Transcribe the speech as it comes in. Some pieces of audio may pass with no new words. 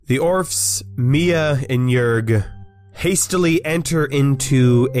The Orphs, Mia and Yerg, hastily enter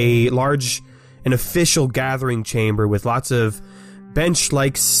into a large and official gathering chamber with lots of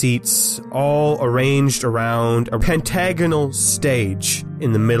bench-like seats all arranged around a pentagonal stage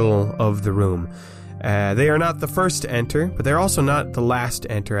in the middle of the room. They are not the first to enter, but they're also not the last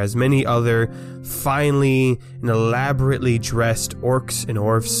to enter, as many other finely and elaborately dressed orcs and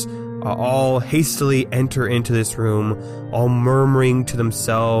orphs all hastily enter into this room, all murmuring to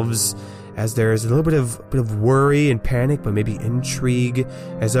themselves as there is a little bit of worry and panic, but maybe intrigue,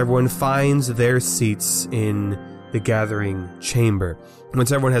 as everyone finds their seats in the gathering chamber.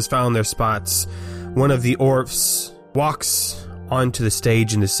 Once everyone has found their spots, one of the orphs walks onto the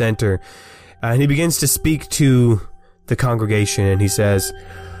stage in the center, and he begins to speak to the congregation, and he says,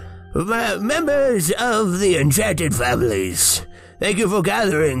 Members of the Enchanted Families, thank you for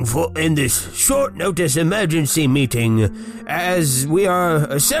gathering in this short-notice emergency meeting, as we are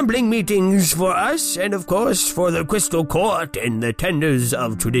assembling meetings for us and, of course, for the Crystal Court and the Tenders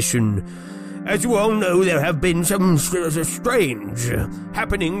of Tradition. As you all know, there have been some strange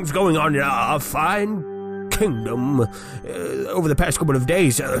happenings going on in our fine kingdom over the past couple of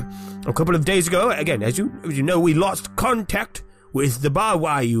days. A couple of days ago, again, as you know, we lost contact with the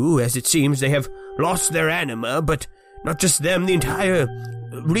Barwayu, as it seems they have lost their anima, but not just them, the entire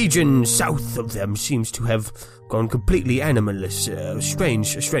region south of them seems to have gone completely animalless.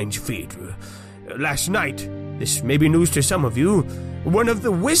 Strange feat. Last night, this may be news to some of you, one of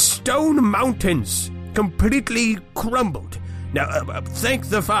the Wistone Mountains completely crumbled. Now, thank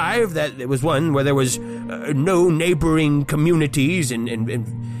the five that there was one where there was no neighboring communities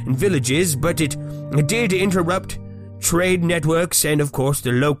and villages, but it did interrupt trade networks and, of course,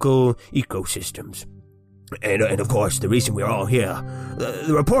 the local ecosystems. And of course, the reason we're all here, the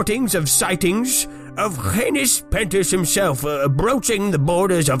reportings of sightings of Heinous Pentus himself broaching the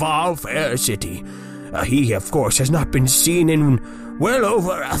borders of our fair city. He, of course, has not been seen in well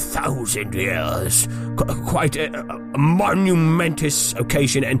over 1,000 years. Quite a monumentous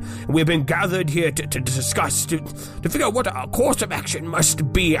occasion, and we've been gathered here to discuss, to figure out what our course of action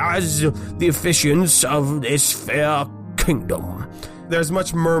must be as the officiants of this fair kingdom. There's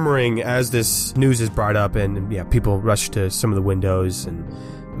much murmuring as this news is brought up, and people rush to some of the windows and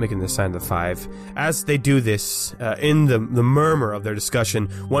making the sign of the five. As they do this, in the murmur of their discussion,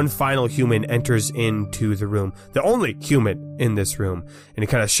 one final human enters into the room. The only human in this room. And he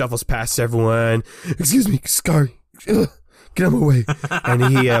kind of shuffles past everyone. Excuse me, Scary. Get out of my way.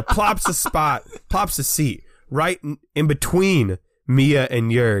 And he plops a seat right in between Mia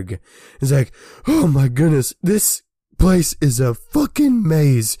and Yerg. He's like, oh my goodness, this place is a fucking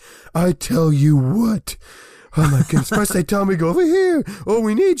maze. I tell you what. Oh my goodness. First they tell me, go over here. Oh,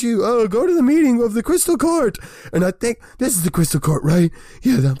 we need you. Oh, go to the meeting of the Crystal Court. And I think this is the Crystal Court, right?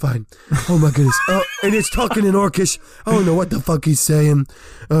 Yeah, I'm fine. Oh my goodness. Oh, and it's talking in Orcish. I don't know what the fuck he's saying.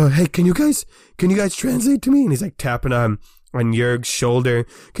 Hey, can you guys translate to me? And he's like tapping on Yerg's shoulder.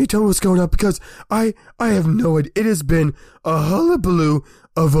 Can you tell me what's going on? Because I have no idea. It has been a hullabaloo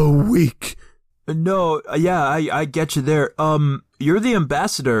of a week. No, yeah, I get you there. You're the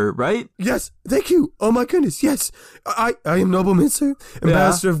ambassador, right? Yes, thank you. Oh my goodness, yes. I am Noble Mincer,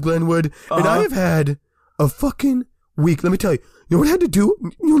 ambassador of Glenwood, and I have had a fucking week. Let me tell you, you know what I had to do?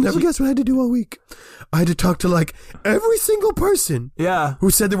 You'll never guess what I had to do all week. I had to talk to like every single person who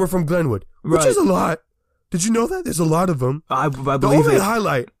said they were from Glenwood, which is a lot. Did you know that? There's a lot of them. I believe the only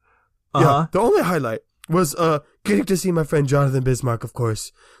highlight, the only highlight was getting to see my friend Jonathan Bismarck, of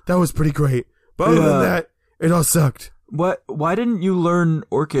course. That was pretty great. But other than that, it all sucked. What? Why didn't you learn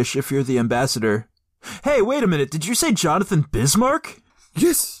Orcish if you're the ambassador? Hey, wait a minute. Did you say Jonathan Bismarck?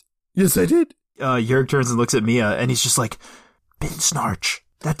 Yes, I did. Yerg turns and looks at Mia, and he's just like, Binsnarch.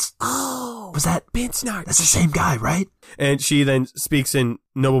 Was that Binsnarch? That's the same guy, right? And she then speaks in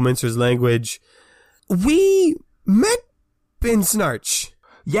Noble Mincer's language. We met Binsnarch.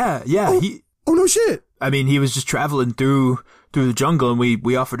 Yeah. Oh no shit. I mean, he was just traveling through the jungle, and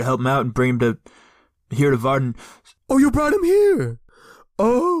we offered to help him out and bring him here to Varden. Oh, you brought him here.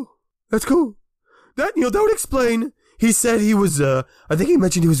 Oh, that's cool. That would explain. He said he was, I think he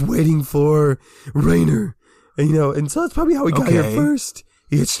mentioned he was waiting for Rainer. And so that's probably how he got here first.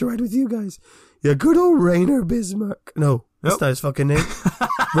 He hitched a ride with you guys. Yeah, good old Rainer Bismarck. No, that's not his fucking name.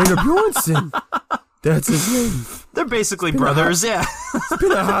 Rainer Bjornsson. That's his name. They're basically brothers, yeah. It's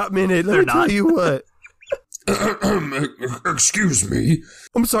been a hot minute. Let me tell you what. Excuse me.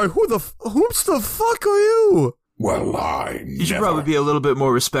 I'm sorry, whom the fuck are you? Well, You should probably be a little bit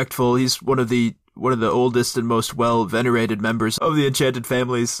more respectful. He's one of the oldest and most well-venerated members of the Enchanted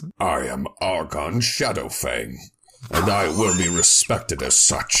Families. I am Argon Shadowfang. and I will be respected as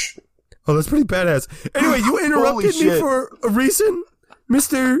such. Oh, that's pretty badass. Anyway, you interrupted me for a reason,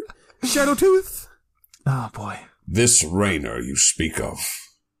 Mr. Shadowtooth? Oh, boy. This Raynor you speak of.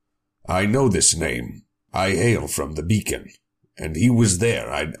 I know this name. I hail from the Beacon. And he was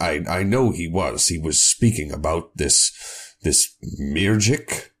there. I know he was. He was speaking about this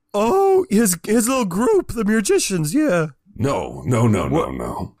Mirjik. Oh, his little group, the Magicians, yeah. No.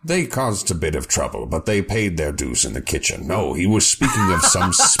 They caused a bit of trouble, but they paid their dues in the kitchen. No, he was speaking of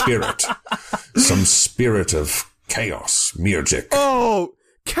some spirit. Some spirit of chaos, Mirjik. Oh,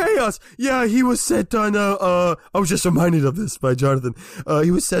 chaos. Yeah, he was sent on I was just reminded of this by Jonathan.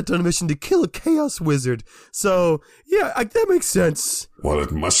 He was sent on a mission to kill a chaos wizard. So, yeah, that makes sense. Well,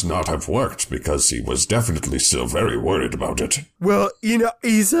 it must not have worked, because he was definitely still very worried about it. Well,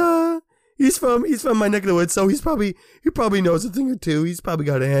 he's from my neck of the woods, so he probably knows a thing or two. He's probably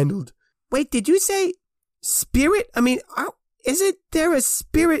got it handled. Wait, did you say spirit? I mean, isn't there a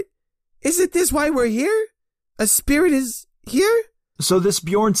spirit? Isn't this why we're here? A spirit is here? So this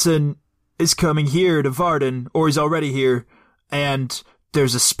Bjornsson is coming here to Varden, or he's already here, and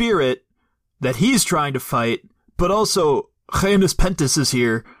there's a spirit that he's trying to fight, but also Janus Pentis is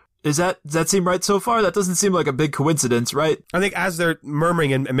here. Does that seem right so far? That doesn't seem like a big coincidence, right? I think as they're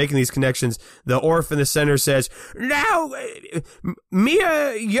murmuring and making these connections, the Orf in the center says, "Now,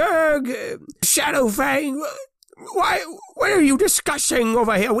 Mia, Jörg, Shadowfang, what are you discussing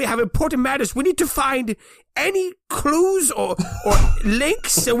over here? We have important matters. We need to find any clues or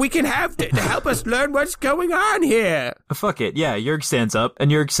links that we can have to help us learn what's going on here." Fuck it. Yeah, Jörg stands up, and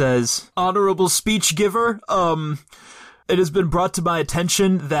Jörg says, "Honorable speech giver, it has been brought to my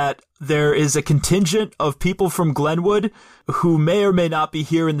attention that there is a contingent of people from Glenwood who may or may not be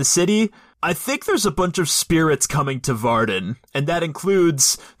here in the city. I think there's a bunch of spirits coming to Varden, and that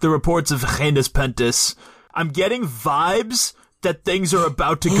includes the reports of Janus Pentis. I'm getting vibes that things are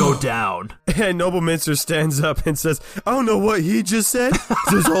about to go down." And Noble Minster stands up and says, "I don't know what he just said.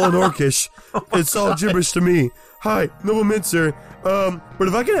 It's all in Orcish. It's all gibberish to me. Hi, Noble Minster. But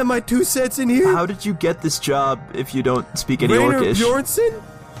if I can have my 2 cents in here." How did you get this job if you don't speak any Raynor Orcish? Bjornsson?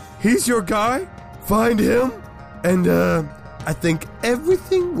 He's your guy. Find him. And, I think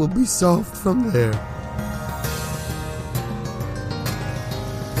everything will be solved from there.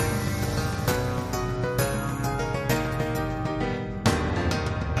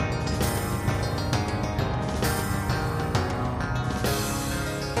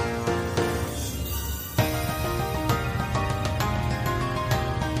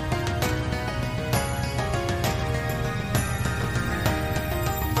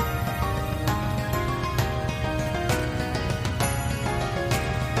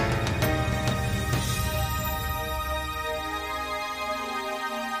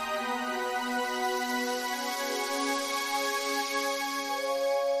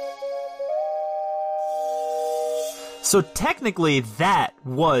 So technically, that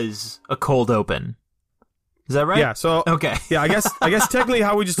was a cold open. Is that right? Yeah, so okay. Yeah, I guess technically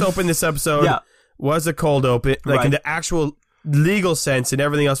how we just opened this episode was a cold open, like in the actual legal sense, and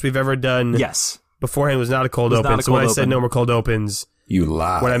everything else we've ever done beforehand was not a cold open. So when I said no more cold opens, you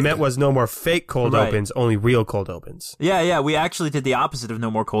lied. What I meant was no more fake cold opens, only real cold opens. Yeah, we actually did the opposite of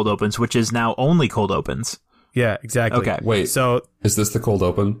no more cold opens, which is now only cold opens. Yeah, exactly. Okay. Wait, so is this the cold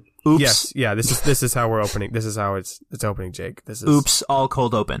open? Oops. Yes, yeah, this is how we're opening. This is how it's opening, Jake. This is Oops, all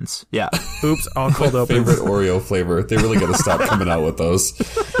cold opens. Yeah. Oops, all cold opens. Favorite Oreo flavor. They really gotta stop coming out with those.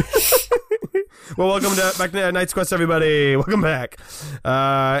 Well, welcome back to Night's Quest, everybody. Welcome back.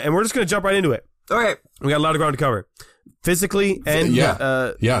 And we're just gonna jump right into it. Okay. We got a lot of ground to cover. Physically and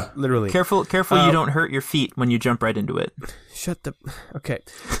literally. Careful you don't hurt your feet when you jump right into it. Shut the Okay.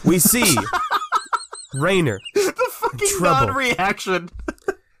 We see Raynor. The fucking non-reaction.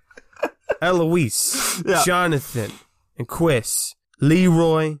 Eloise, Jonathan, and Quiss,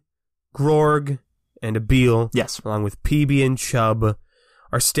 Leroy, Grorg, and Abil, along with PB and Chubb,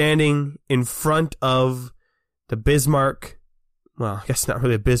 are standing in front of the Bismarck. Well, I guess not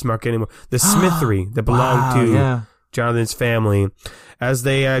really a Bismarck anymore. The smithery that belonged to Jonathan's family, as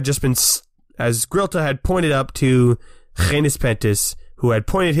they had just been, as Grilta had pointed up to Janus Pentis, who had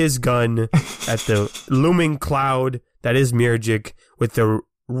pointed his gun at the looming cloud that is Mirjik, with the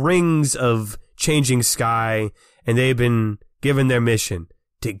rings of changing sky, and they've been given their mission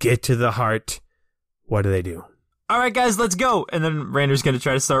to get to the heart. What do? All right, guys, let's go. And then Raynor's going to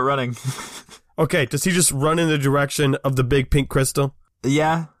try to start running. Okay, does he just run in the direction of the big pink crystal?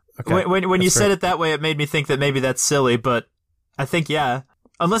 Yeah. Okay. When you said it that way, it made me think that maybe that's silly, but I think,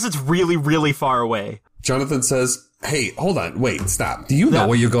 unless it's really, really far away. Jonathan says, "Hey, hold on, wait, stop. Do you know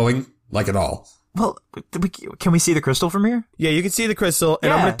where you're going? Like at all?" Well, can we see the crystal from here? Yeah, you can see the crystal,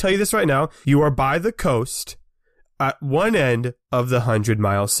 and I'm Yeah. going to tell you this right now. You are by the coast at one end of the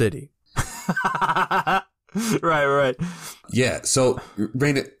 100-mile city. Right. Yeah, so,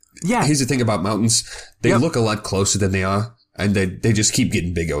 Raina, Yeah. here's the thing about mountains. They Yep. look a lot closer than they are, and they just keep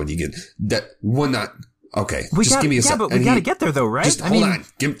getting bigger when you get... that. We're not... Okay, give me a second. but we gotta get there though, right? Just hold on.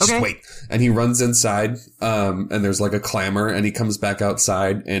 Just okay. wait. And he runs inside, and there's like a clamor, and he comes back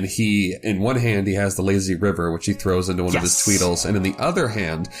outside, and in one hand, he has the lazy river, which he throws into one of his Tweedles, and in the other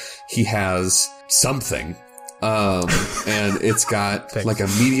hand, he has something. And it's got like a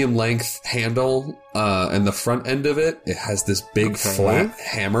medium length handle, and the front end of it has this big flat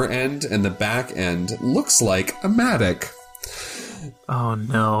hammer end, and the back end looks like a mattock. Oh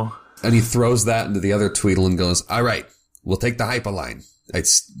no. And he throws that into the other Tweedle and goes, all right, we'll take the hyperline.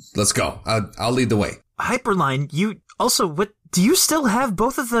 Let's go. I'll lead the way. Hyperline, do you still have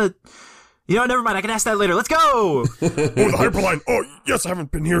both of the... never mind, I can ask that later. Let's go! The Hyperline. Oh, yes, I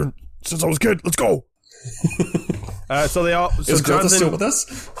haven't been here since I was a kid. Let's go. So they all... So Is Grota Jonathan, still with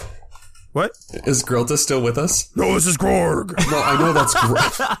us? What? Is Grota still with us? No, this is Grorg. No, I know that's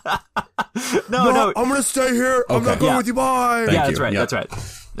Grota. No. I'm going to stay here. I'm not going with you. Bye. Thank you. That's right, Yeah. that's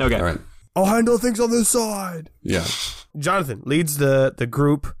right. Okay. All right. I'll handle things on this side. Yeah. Jonathan leads the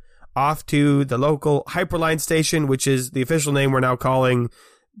group off to the local Hyperline station, which is the official name we're now calling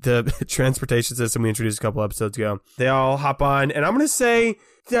the transportation system we introduced a couple episodes ago. They all hop on, and I'm going to say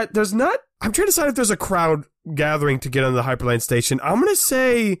that there's not... I'm trying to decide if there's a crowd gathering to get on the Hyperline station. I'm going to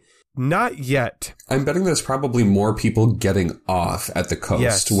say not yet. I'm betting there's probably more people getting off at the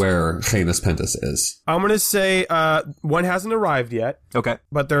coast where Canis Pentus is. I'm going to say one hasn't arrived yet. Okay.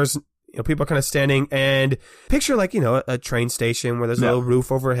 But there's people kind of standing, and picture like, a train station where there's a little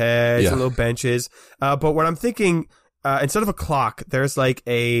roof overhead, some little benches. But what I'm thinking, instead of a clock, there's like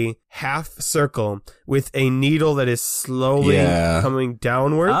a half circle with a needle that is slowly coming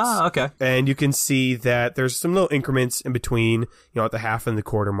downwards. Ah, okay. And you can see that there's some little increments in between, at the half and the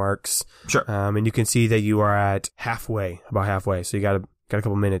quarter marks. Sure. And you can see that you are at about halfway. So you got a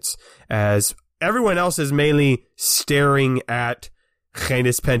couple minutes, as everyone else is mainly staring at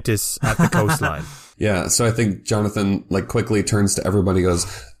Canis Pentus at the coastline. Yeah, so I think Jonathan quickly turns to everybody and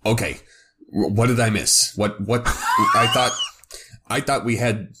goes, okay, what did I miss? What what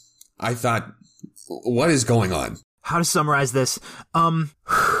is going on? How to summarize this?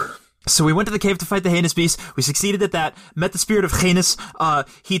 So we went to the cave to fight the heinous beast. We succeeded at that. Met the spirit of Canis.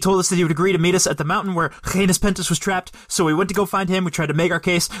 He told us that he would agree to meet us at the mountain where Canis Pentus was trapped. So we went to go find him. We tried to make our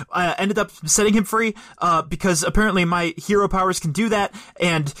case. Ended up setting him free, because apparently my hero powers can do that.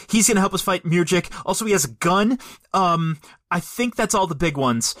 And he's gonna help us fight Murgic. Also, he has a gun. I think that's all the big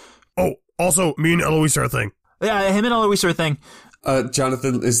ones. Oh, also, me and Eloise are a thing. Yeah, him and Eloise are a thing.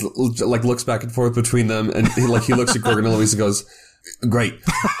 Jonathan is looks back and forth between them, and he looks at Gorg and Eloise and goes, great.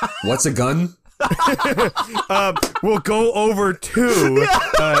 What's a gun? We'll go over to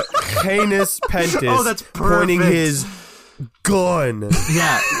Canis Pentus. Oh, that's perfect. Pointing his gun.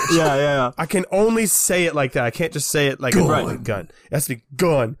 Yeah. I can only say it like that. I can't just say it like a gun. It has to be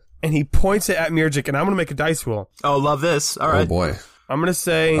gun. And he points it at Murgic, and I'm going to make a dice roll. Oh, love this. All right. Oh, boy. I'm going to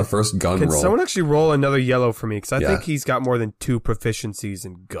say... Our first gun can roll. Can someone actually roll another yellow for me? Because I think he's got more than 2 proficiencies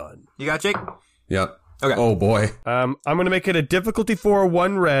in gun. You got Jake? Yep. Okay. Oh, boy. I'm going to make it a difficulty 4,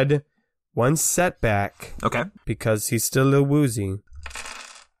 1 red, 1 setback. Okay. Because he's still a little woozy.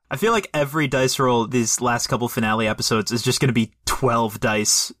 I feel like every dice roll these last couple finale episodes is just going to be 12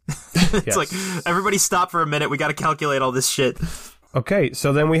 dice. It's like, everybody stop for a minute. We got to calculate all this shit. Okay,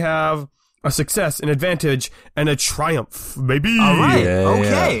 so then we have a success, an advantage, and a triumph, baby. All right. Yeah.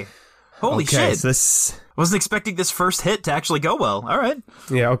 Okay. Holy shit. So this... Wasn't expecting this first hit to actually go well. All right.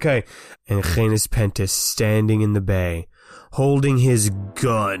 Yeah, okay. And Canis Pentus standing in the bay, holding his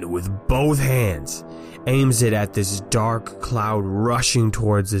gun with both hands, aims it at this dark cloud rushing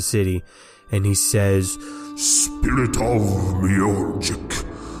towards the city, and he says, Spirit of Murgic,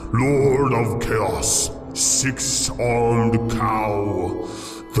 Lord of Chaos, 6-armed cow,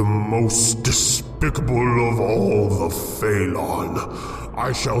 the most despicable of all the Phalon,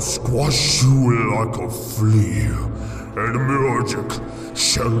 I shall squash you like a flea, and Murgic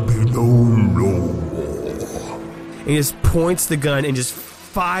shall be known no more. He just points the gun and just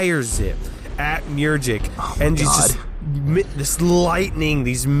fires it at Murgic, and just this lightning,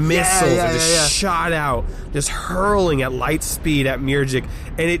 these missiles are just shot out, just hurling at light speed at Murgic,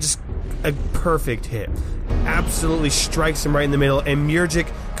 and it just a perfect hit. Absolutely strikes him right in the middle, and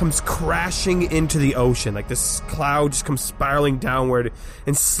Murgic comes crashing into the ocean. Like this cloud just comes spiraling downward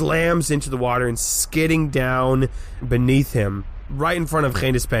and slams into the water and skidding down beneath him. right in front of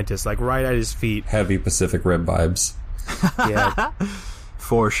Canis Pentis, like right at his feet. Heavy Pacific Rim vibes. Yeah.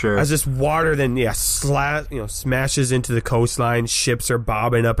 For sure. As this water then, smashes into the coastline, ships are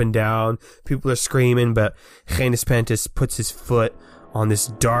bobbing up and down, people are screaming, but Canis Pentis puts his foot on this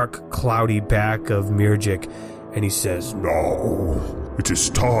dark, cloudy back of Mirjik, and he says, Now it is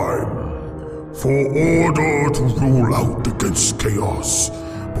time for order to rule out against chaos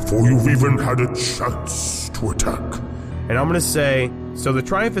before you've even had a chance to attack. and I'm going to say, so the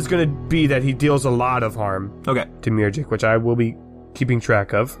triumph is going to be that he deals a lot of harm Okay. to Mirjik, which I will be keeping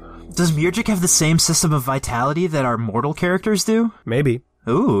track of. Does Mirjik have the same system of vitality that our mortal characters do? Maybe.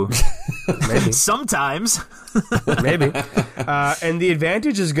 Ooh. Maybe. Sometimes. Maybe. And the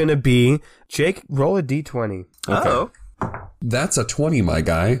advantage is going to be, Jake, roll a d20. Oh. That's a 20, my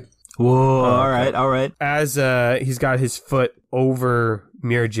guy. Whoa. All right. As he's got his foot over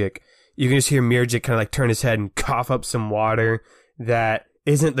Mirjik, you can just hear Mirjik kind of like turn his head and cough up some water that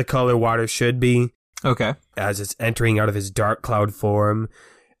isn't the color water should be, Okay. as it's entering out of his dark cloud form.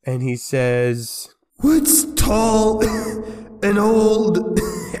 And he says, "What's tall and old?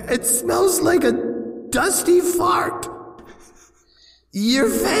 It smells like a dusty fart. Your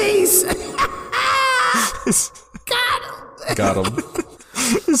face." Got him.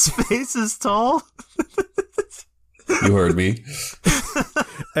 His face is tall. You heard me.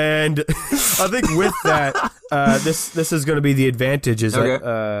 And I think with that, this is going to be the advantage, is Okay.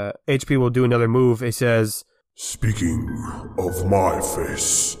 that HP will do another move. He says, Speaking of my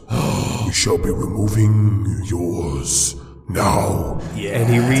face, we shall be removing yours now. and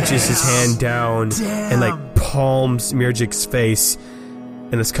he reaches his hand down and like palms Mirjik's face,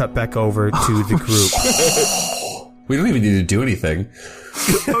 and it's cut back over to the group. We don't even need to do anything.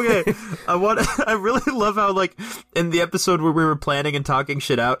 Okay, I really love how, like, in the episode where we were planning and talking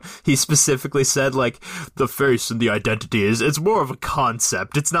shit out, he specifically said, like, the face and the identity it's more of a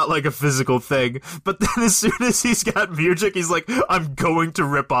concept. It's not like a physical thing. But then as soon as he's got Mirjik, he's like, I'm going to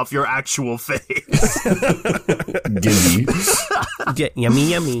rip off your actual face. Gimme.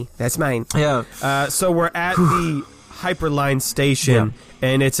 Yummy. That's mine. Yeah. So we're at the Hyperline station,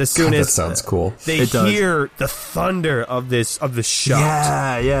 and it's as soon That as sounds cool. they It does. hear the thunder of the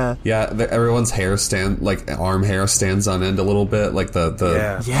shot. Yeah. Yeah, everyone's hair arm hair stands on end a little bit, like the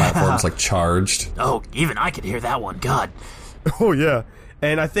Yeah. platform's like charged. Oh, even I could hear that one. God. Oh, yeah.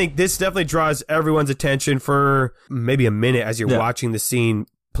 And I think this definitely draws everyone's attention for maybe a minute as you're watching the scene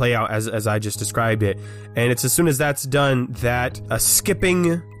play out as I just described it. And it's as soon as that's done that a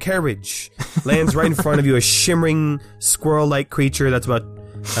skipping carriage lands right in front of you, a shimmering squirrel-like creature that's about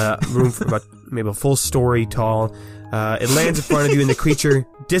room for about maybe a full story tall. It lands in front of you, and the creature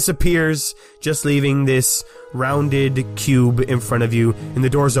disappears, just leaving this rounded cube in front of you, and the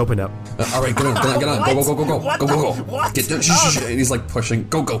doors open up. All right, get on. Go. Get down. And he's like pushing.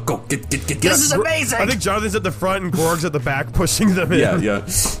 Go. Get. This is amazing. I think Jonathan's at the front and Gorg's at the back pushing them in. Yeah.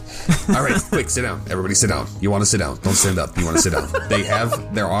 All right, quick, sit down. Everybody sit down. You want to sit down. Don't stand up. You want to sit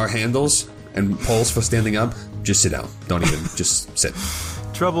down. There are handles and poles for standing up. Just sit down. Don't even, just sit.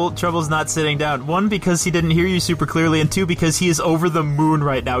 Trouble's not sitting down. One, because he didn't hear you super clearly, and two, because he is over the moon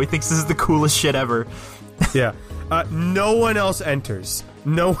right now. He thinks this is the coolest shit ever. Yeah. No one else enters.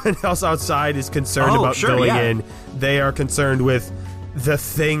 No one else outside is concerned about going in. They are concerned with the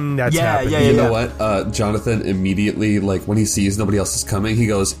thing that's happening. You know what? Jonathan immediately, like, when he sees nobody else is coming, he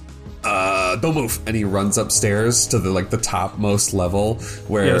goes, don't move. And he runs upstairs to the topmost level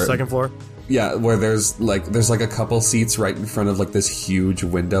where... Yeah, the second floor. Yeah, where there's a couple seats right in front of like this huge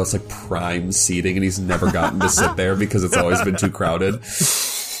window. It's like prime seating, and he's never gotten to sit there because it's always been too crowded.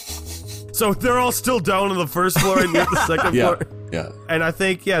 So they're all still down on the first floor and you're at the second floor. Yeah. And I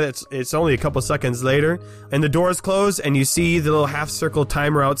think, it's only a couple seconds later, and the doors close, and you see the little half circle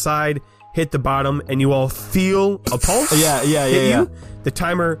timer outside hit the bottom, and you all feel a pulse. Yeah. hit you. The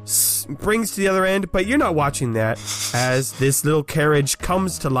timer springs to the other end, but you're not watching that as this little carriage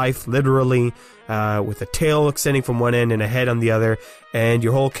comes to life, literally, with a tail extending from one end and a head on the other, and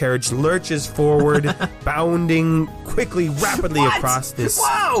your whole carriage lurches forward, bounding quickly, rapidly across this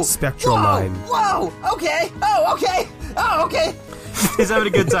spectral line. Whoa! Okay! Oh, okay! He's having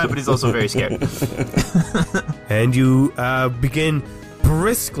a good time, but he's also very scared. And you begin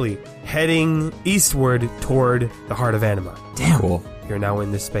briskly heading eastward toward the heart of Anima. Damn. Cool. You're now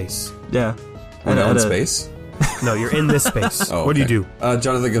in this space. Yeah. We're now in space? No, you're in this space. Oh, What do you do?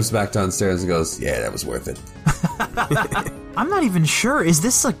 Jonathan goes back downstairs and goes, yeah, that was worth it. I'm not even sure. Is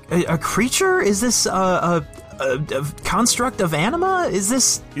this a creature? Is this a construct of anima? Is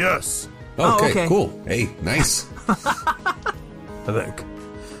this... Yes, Okay, okay. cool. Hey, nice. I think.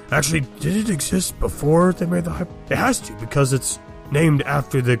 Actually, did it exist before they made the It has to, because it's named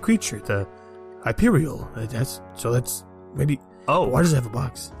after the creature, the Hyperial. That's maybe... Oh. Why does it have a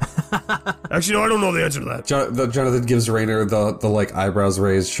box? Actually, no, I don't know the answer to that. Jonathan gives Rainer the like eyebrows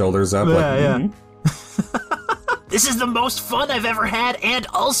raised, shoulders up. Yeah. This is the most fun I've ever had, and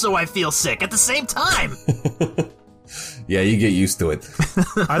also I feel sick at the same time. Yeah, you get used to it.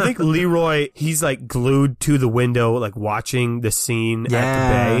 I think Leroy, he's like glued to the window, like watching the scene at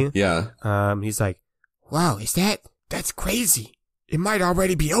the bay. Yeah. He's like, Wow, that's crazy. It might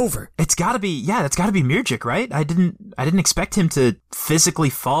already be over. It's gotta be, that's gotta be Mirjik, right? I didn't expect him to physically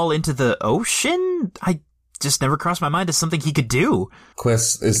fall into the ocean. I just never crossed my mind as something he could do.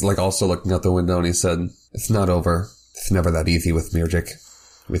 Quest is like also looking out the window and he said, "It's not over. It's never that easy with Mirjik.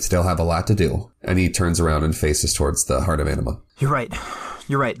 We still have a lot to do." And he turns around and faces towards the Heart of Anima. You're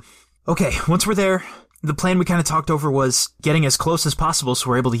right. Okay, once we're there, the plan we kind of talked over was getting as close as possible so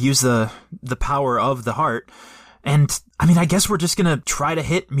we're able to use the power of the heart. And, I mean, I guess we're just gonna try to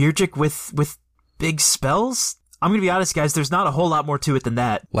hit Mirjik with big spells? I'm gonna be honest, guys, there's not a whole lot more to it than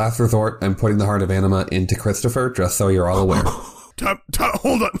that. Lathrithort, I'm putting the Heart of Anima into Christopher, just so you're all aware.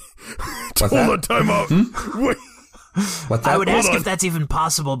 hold on. Time out. Wait. What's that? I would ask if that's even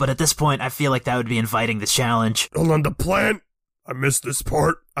possible, but at this point, I feel like that would be inviting the challenge. Hold on, the plan... I missed this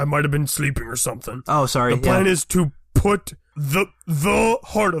part. I might have been sleeping or something. Oh, sorry. The plan is to put the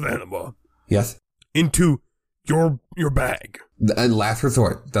Heart of Anima Yes. into your bag. And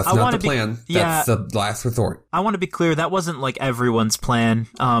Lathrithort. That's not the plan. That's the Lathrithort. I want to be clear, that wasn't like everyone's plan.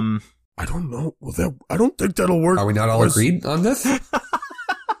 I don't know. Well, I don't think that'll work. Are we not all agreed on this?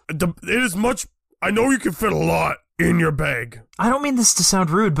 It is much... I know you can fit a lot in your bag. I don't mean this to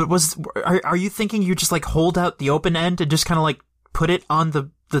sound rude, but are you thinking you just like hold out the open end and just kind of like put it on the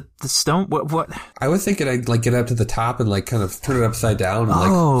stone? What? I was thinking I'd like get up to the top and like kind of turn it upside down and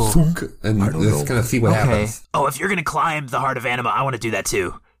like thunk, and just kind of see what happens. Oh, if you're gonna climb the Heart of Anima, I want to do that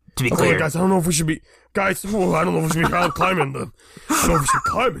too. To be Okay, clear, guys, I don't know if we should be... Guys, I don't know if we should be climbing the... I don't know if we should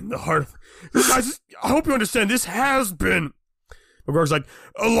climb in the Heart of... Guys, I hope you understand, this has been... Regards like,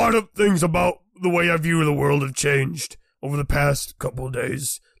 a lot of things about the way I view the world have changed over the past couple of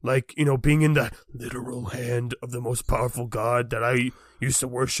days. Like, being in the literal hand of the most powerful god that I used to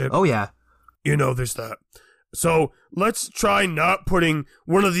worship. Oh, yeah. There's that. So, let's try not putting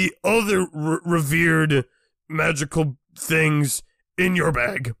one of the other revered magical things in your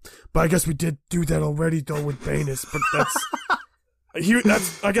bag. But I guess we did do that already, though, with Banus. But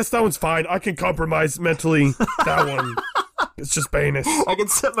I guess that one's fine. I can compromise mentally that one. It's just Banus. I can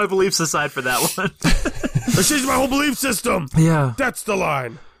set my beliefs aside for that one. This is my whole belief system. Yeah. That's the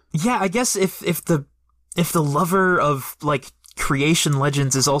line. Yeah, I guess if the lover of like creation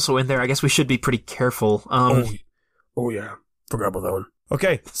legends is also in there, I guess we should be pretty careful. Oh yeah. Forgot about that one.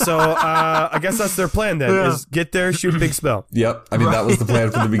 Okay, so I guess that's their plan then, is get there, shoot big spell. Yep. I mean, that was the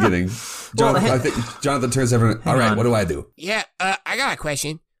plan from the beginning. I think Jonathan turns everyone... All right, what do I do? Yeah, I got a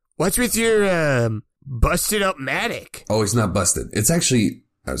question. What's with your, busted up Matic? Oh, it's not busted. It's actually...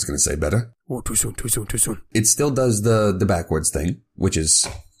 I was going to say better. Oh, too soon. It still does the backwards thing, which is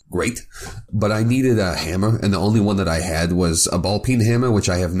great. But I needed a hammer, and the only one that I had was a ball peen hammer, which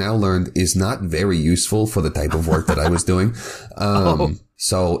I have now learned is not very useful for the type of work that I was doing.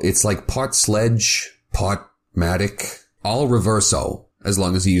 So it's like part sledge, part matic, all reverso, as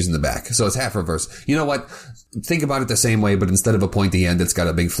long as you're using the back. So it's half reverse. You know what? Think about it the same way, but instead of a pointy end, it's got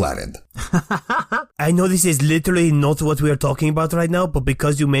a big flat end. I know this is literally not what we are talking about right now, but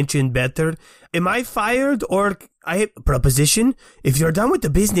because you mentioned better, am I fired or I have a proposition? If you're done with the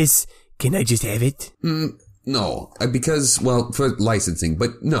business, can I just have it? No, because, well, for licensing,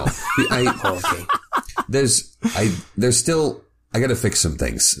 but no. Okay. There's still, I gotta fix some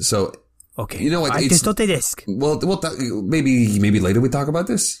things. So, Okay. you know what? I just not the desk. Well, maybe later we talk about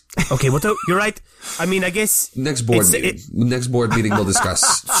this. Okay, you're right. I mean, I guess... Next board meeting we'll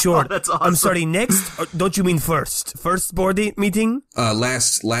discuss. Sure. That's awesome. I'm sorry, next? Or don't you mean first? First board meeting?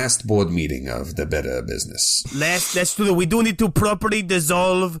 Last board meeting of the better business. Let's do that. We do need to properly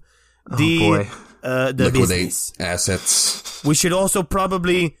dissolve the Liquidate business. assets. We should also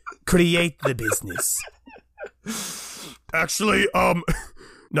probably create the business. Actually,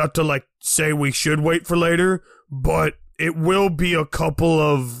 not to say we should wait for later, but it will be a couple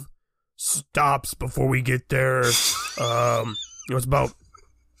of stops before we get there. It's about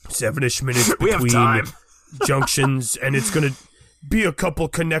 7-ish minutes We have between time. junctions, and it's gonna be a couple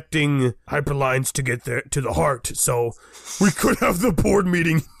connecting hyperlines to get there to the heart. So we could have the board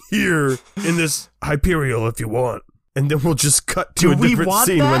meeting here in this Hyperial if you want, and then we'll just cut to a different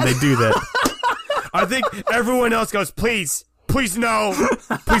scene when they do that. I think everyone else goes, please please no.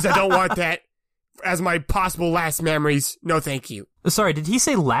 Please, I don't want that as my possible last memories. No, thank you. Sorry, did he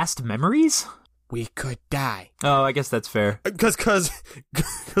say last memories? We could die. Oh, I guess that's fair. Because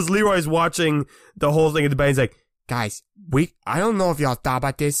Leroy's watching the whole thing at the band. He's like, guys, I don't know if y'all thought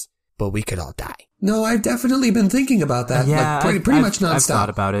about this, but we could all die. No, I've definitely been thinking about that. Yeah, like pretty much nonstop. I've thought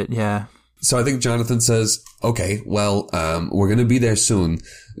about it, yeah. So I think Jonathan says, okay, well, we're going to be there soon.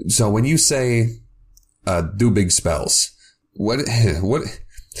 So when you say, do big spells, what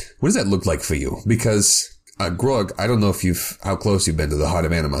does that look like for you? Because, Grog, I don't know how close you've been to the Heart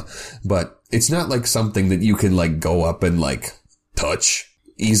of Anima, but it's not like something that you can like go up and like touch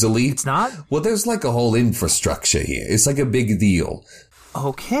easily. It's not? Well, there's like a whole infrastructure here. It's like a big deal.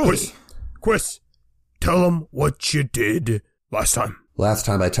 Okay. Quis, tell them what you did last time. Last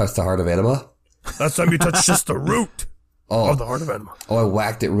time I touched the Heart of Anima? Last time you touched just the root of the Heart of Anima. Oh, I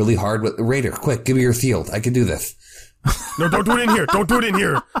whacked it really hard with Raider. Quick, give me your field. I can do this. No, don't do it in here. Don't do it in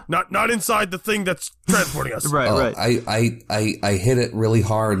here. Not inside the thing that's transporting us. Right, right. I hit it really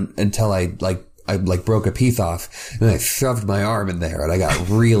hard until I broke a teeth off, and I shoved my arm in there, and I got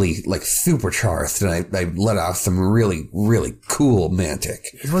really like supercharged, and I let off some really, really cool mantic.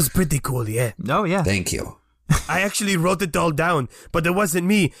 It was pretty cool, yeah. Oh, yeah. Thank you. I actually wrote it all down, but it wasn't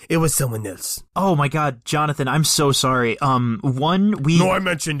me. It was someone else. Oh my God, Jonathan, I'm so sorry. No, I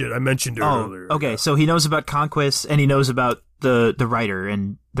mentioned it. Earlier. Okay, so he knows about Conquest, and he knows about the writer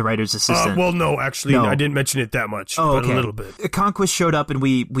and the writer's assistant. Well, no, actually, No. I didn't mention it that much, Oh, but okay. a little bit. Conquest showed up, and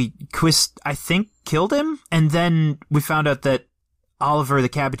we Quist, I think, killed him, and then we found out that Oliver, the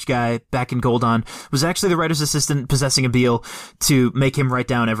cabbage guy back in Goldon, was actually the writer's assistant possessing a Beal to make him write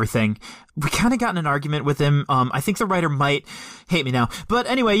down everything. We kind of got in an argument with him. I think the writer might hate me now. But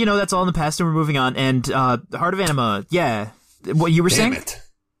anyway, that's all in the past and we're moving on. And Heart of Anima, yeah. What you were saying?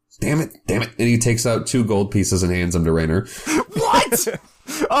 Damn it. And he takes out 2 gold pieces and hands them to Rainer. What?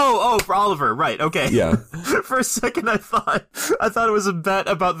 Oh, for Oliver, right, okay. Yeah. For a second I thought it was a bet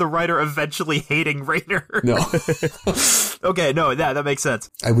about the writer eventually hating Rainer. No. Okay, no, that makes sense.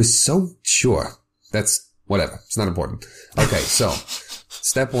 I was so sure. That's whatever. It's not important. Okay, so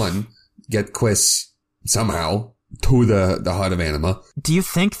step 1, get Quis somehow to the Heart of Anima. Do you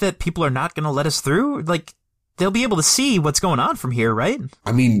think that people are not going to let us through? Like, they'll be able to see what's going on from here, right?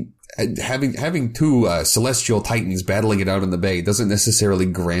 I mean, having 2 celestial titans battling it out in the bay doesn't necessarily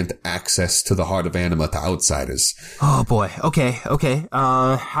grant access to the Heart of Anima to outsiders. Oh boy. Okay.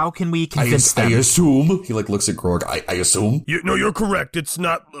 How can we convince them? I assume. He looks at Grog. I assume. No, you're correct. It's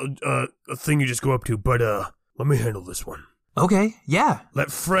not a thing you just go up to, but let me handle this one. Okay. Yeah.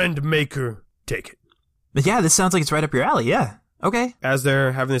 Let Friend Maker take it. Yeah, this sounds like it's right up your alley. Yeah. Okay. As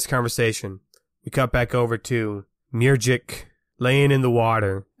they're having this conversation, we cut back over to Mirjik laying in the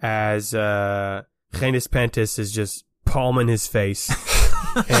water as Genis Pentis is just palming his face.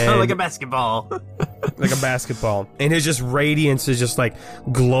 And like a basketball. like a basketball. And his just radiance is just like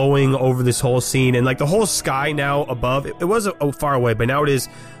glowing over this whole scene. And like the whole sky now above, it was far away, but now it is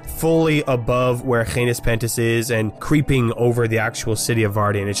fully above where Genis Pentis is and creeping over the actual city of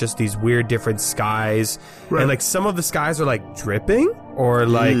Vardian. It's just these weird different skies. Right. And like some of the skies are like dripping or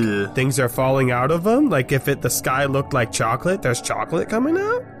like things are falling out of them. Like if the sky looked like chocolate, there's chocolate coming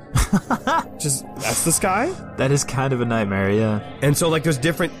out. Just that's the sky. That is kind of a nightmare, yeah. And so like there's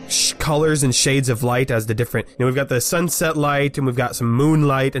different colors and shades of light as the different, we've got the sunset light and we've got some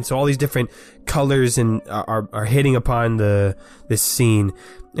moonlight, and so all these different colors and are hitting upon this scene.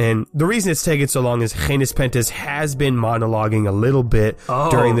 And the reason it's taking so long is Genis Pentis has been monologuing a little bit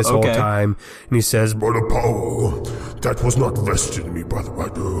during this whole time, and he says, "But a power that was not vested in me by the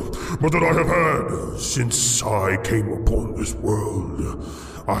writer, but that I have had since I came upon this world.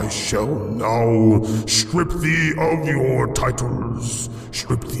 I shall now strip thee of your titles,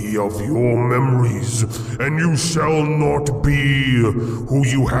 strip thee of your memories, and you shall not be who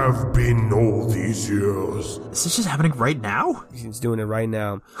you have been all these years." Is this just happening right now? He's doing it right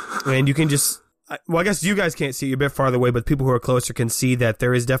now. And you can just, well, I guess you guys can't see, you're a bit farther away, but people who are closer can see that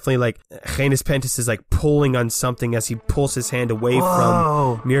there is definitely like, Genis Pentis is like pulling on something as he pulls his hand away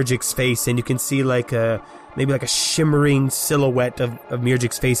from Mirjik's face, and you can see like maybe like a shimmering silhouette of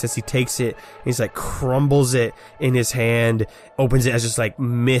Mirjik's face as he takes it, and he's like crumbles it in his hand, opens it as just like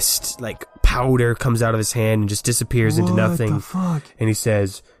mist, like powder comes out of his hand and just disappears into nothing. What the fuck? And he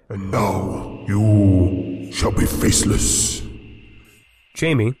says, "And now you shall be faceless."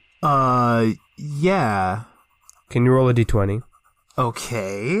 Jamie, yeah. can you roll a d20?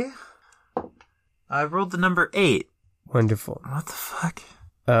 Okay. I rolled the number 8. Wonderful. What the fuck?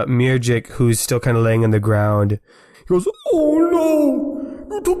 Mirjik, who's still kind of laying on the ground, he goes, "Oh no!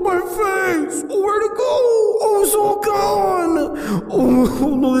 You took my face! Oh, where'd it go? Oh, it's all gone!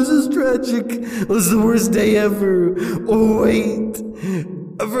 Oh no, this is tragic. This is the worst day ever. Oh, wait.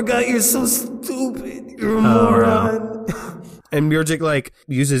 I forgot you're so stupid. You're a moron. And Murgic, like,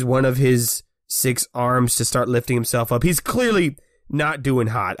 uses one of his 6 arms to start lifting himself up. He's clearly not doing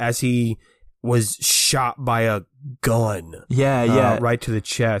hot as he was shot by a gun. Yeah. Right to the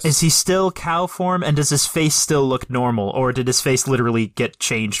chest. Is he still cow form, and does his face still look normal, or did his face literally get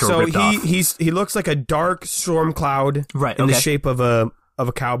changed or ripped off? He looks like a dark storm cloud Right, in the okay. shape of a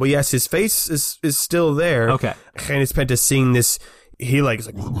cow. But yes, his face is still there. Okay. Canis Penta seeing this, he like is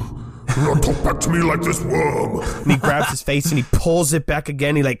like, Do not talk back to me like this worm. and he grabs his face and he pulls it back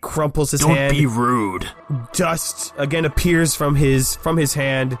again. He like crumples his Don't hand. be rude. Dust again appears from his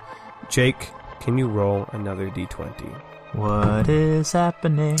hand. Jake, can you roll another d20? What is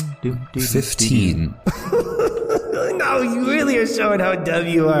happening? 15. No, you really are showing how dumb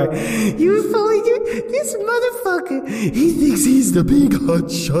you are. This motherfucker. He thinks he's the big hot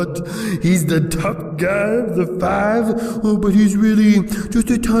shot. He's the top guy of the 5. Oh, but he's really just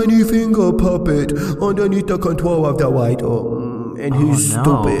a tiny finger puppet underneath the control of the white arm. And he's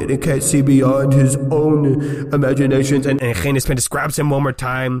stupid and can't see beyond his own imaginations. And Canis Pentis grabs him one more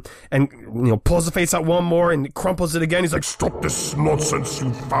time and pulls the face out one more and crumples it again. He's like, Stop this nonsense,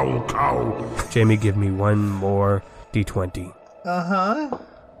 you foul cow. Jamie, give me one more d20.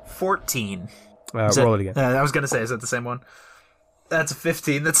 14. Roll it again. I was going to say, is that the same one? That's a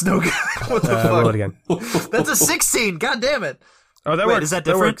 15. That's no good. What the fuck? Roll it again. That's a 16. God damn it. Oh, that Wait, works. is that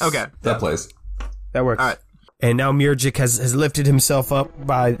different? works. Okay. That plays. That works. All right. And now Murgic has lifted himself up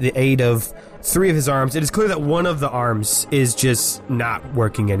by the aid of 3 of his arms. It is clear that one of the arms is just not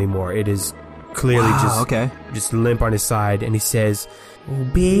working anymore. It is clearly just limp on his side. And he says,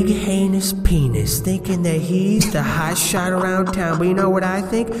 Big heinous penis thinking that he's the hot shot around town. But you know what I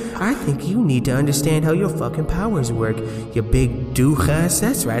think? I think you need to understand how your fucking powers work. You big duchas.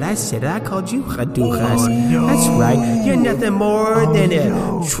 That's right, I said it. I called you a duchas. Oh, no. That's right. You're nothing more than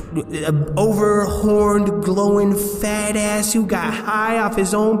a over-horned, glowing fat ass who got high off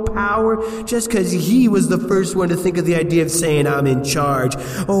his own power just because he was the first one to think of the idea of saying I'm in charge.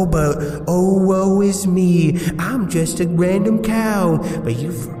 Oh, but woe is me. I'm just a random cow. But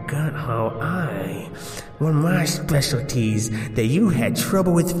you forgot how one of my specialties that you had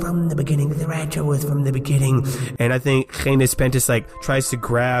trouble with from the beginning, that I had trouble with from the beginning. And I think Canis Pentis tries to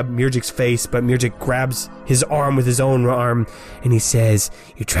grab Murgic's face, but Murgic grabs his arm with his own arm, and he says,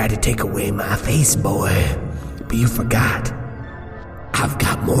 You tried to take away my face, boy, but you forgot. I've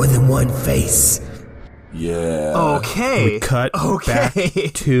got more than one face. Yeah. Okay. We cut back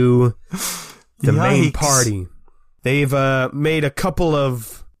to the main party. They've made a couple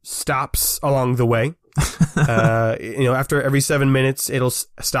of stops along the way. After every 7 minutes, it'll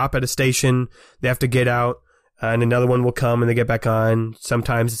stop at a station. They have to get out, and another one will come, and they get back on.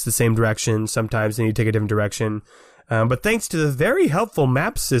 Sometimes it's the same direction. Sometimes they need to take a different direction. But thanks to the very helpful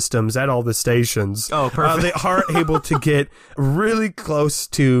map systems at all the stations, they are able to get really close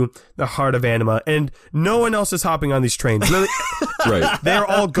to the heart of Anima, and no one else is hopping on these trains. Really, Right. they're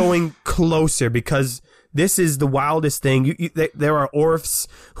all going closer because this is the wildest thing. There are orphs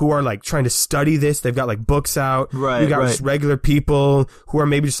who are like trying to study this. They've got like books out. Right, You got just regular people who are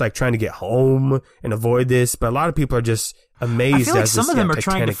maybe just like trying to get home and avoid this. But a lot of people are just amazed. I feel like as some this, of them are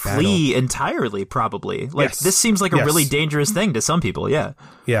trying to titanic flee entirely, probably. Like, Yes. this seems like a Yes. really dangerous thing to some people, yeah. battle.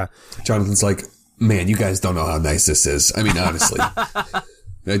 Yeah. Jonathan's like, man, you guys don't know how nice this is. I mean, honestly.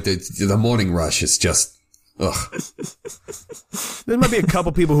 the morning rush is just... Ugh. There might be a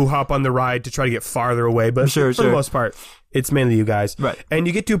couple people who hop on the ride to try to get farther away, but for the most part, it's mainly you guys. Right. And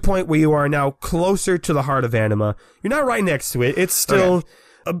you get to a point where you are now closer to the heart of Anima. You're not right next to it. It's still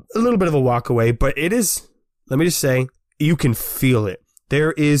a little bit of a walk away, but it is, let me just say, you can feel it.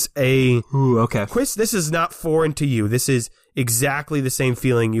 There is a... Ooh, okay. Chris, this is not foreign to you. This is exactly the same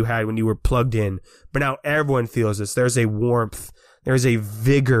feeling you had when you were plugged in. But now everyone feels this. There's a warmth. There's a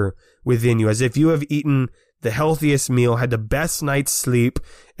vigor within you, as if you have eaten the healthiest meal, had the best night's sleep,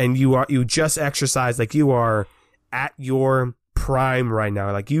 and you just exercised. Like, you are at your prime right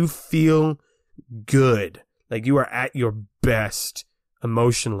now. Like, you feel good. Like, you are at your best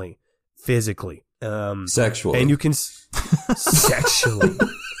emotionally, physically, Sexually. and you can sexually.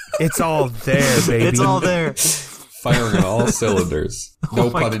 It's all there, baby. It's all there. Firing on all cylinders. No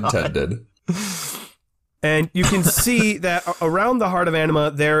pun intended. And you can see that around the heart of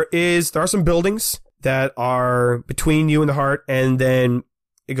Anima, there are some buildings that are between you and the heart, and then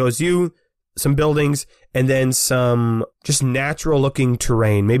it goes some buildings, and then some just natural looking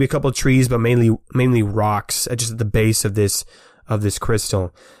terrain, maybe a couple of trees, but mainly rocks just at the base of this of this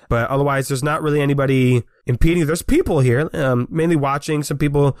crystal. But otherwise, there's not really anybody impeding. There's people here, mainly watching, some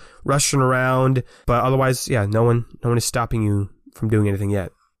people rushing around. But otherwise, yeah, no one is stopping you from doing anything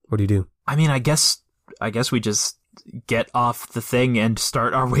yet. What do you do? I mean, I guess we just get off the thing and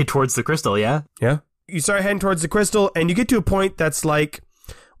start our way towards the crystal, yeah? Yeah. You start heading towards the crystal, and you get to a point that's like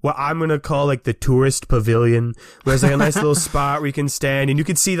what I'm going to call like the tourist pavilion, where there's like a nice little spot where you can stand and you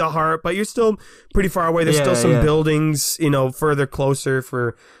can see the heart, but you're still pretty far away. There's still some buildings, further closer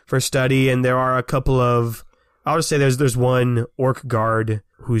for study. And there are a couple of, I'll just say there's one orc guard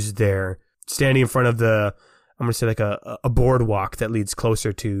who's there standing in front of I'm going to say like a boardwalk that leads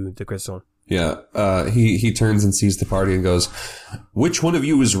closer to the crystal. Yeah. He turns and sees the party and goes, "Which one of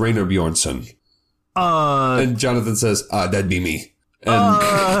you is Rainer Bjornsson?" And Jonathan says, "That'd be me." And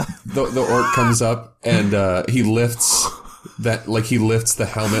the orc comes up and he lifts the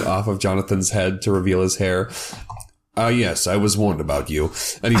helmet off of Jonathan's head to reveal his hair. Yes, I was warned about you.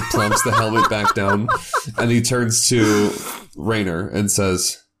 And he plumps the helmet back down and he turns to Rainer and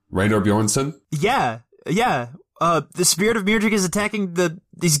says, "Rainer Bjornsson?" Yeah. The spirit of Mirjik is attacking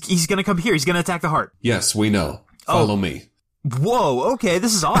he's gonna come here. He's gonna attack the heart. Yes, we know. Follow me. Whoa, okay,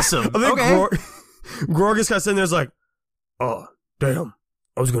 this is awesome. Okay. Gorgus got sitting there's like, "Oh, damn.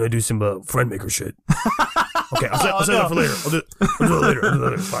 I was going to do some friend maker shit." Okay, I'll say that for later. I'll do it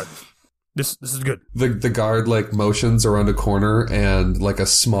later. Fine. This is good. The guard motions around a corner and a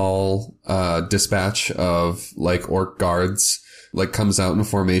small dispatch of orc guards comes out in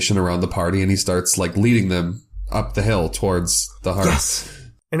formation around the party, and he starts leading them up the hill towards the heart. Yes.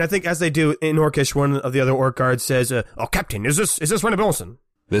 And I think as they do in Orcish, one of the other orc guards says, "Oh, Captain, is this Rainer Bjornsson?"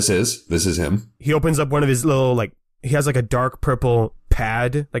 This is him. He opens up one of his little he has a dark purple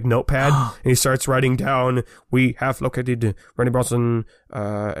pad, notepad, and he starts writing down, "We have located Rainer Bjornsson,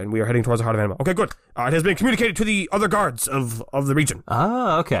 and we are heading towards the heart of Anima." Okay, good. It has been communicated to the other guards of the region.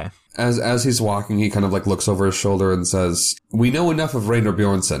 Ah, okay. As he's walking, he kind of looks over his shoulder and says, "We know enough of Rainer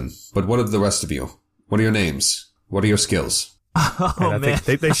Bjornsson, but what of the rest of you? What are your names? What are your skills?" Oh, and I man.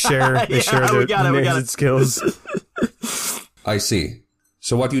 think they share their names and skills. I see.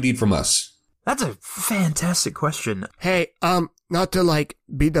 So what do you need from us? That's a fantastic question. Hey, not to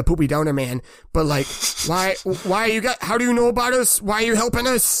be the poopy downer man, but why you how do you know about us? Why are you helping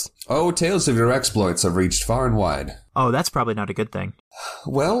us? Oh, tales of your exploits have reached far and wide. Oh, that's probably not a good thing.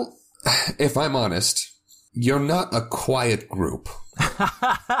 Well, if I'm honest, you're not a quiet group.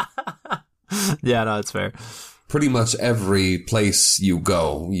 Yeah, no, it's fair. Pretty much every place you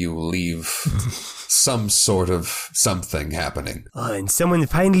go, you leave some sort of something happening. Oh, and someone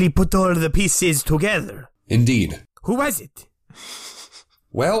finally put all the pieces together. Indeed. Who was it?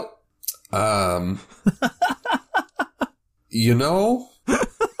 Well, I'd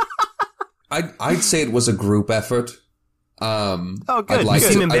say it was a group effort. Oh, good.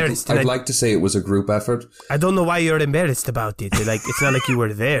 I'd like to say it was a group effort. I don't know why you're embarrassed about it. It's not like you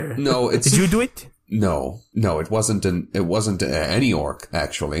were there. No, Did you do it? No, it wasn't any orc,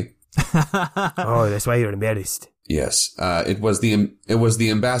 actually. Oh, that's why you're embarrassed. Yes, it was the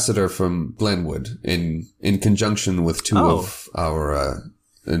ambassador from Glenwood in conjunction with two of our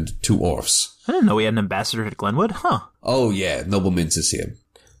two orcs. I didn't know we had an ambassador at Glenwood, huh? Oh yeah, Noble Mintz is here.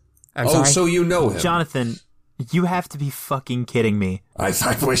 I'm sorry? So you know him, Jonathan? You have to be fucking kidding me. I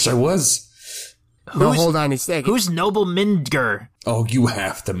wish I was. No, hold on a second. Who's Noble Mindger? Oh, you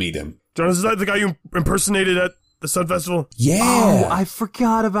have to meet him. Jonathan, is that the guy you impersonated at the Sun Festival? Yeah. Oh, I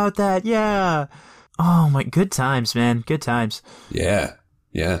forgot about that. Yeah. Oh my, good times, man. Good times. Yeah.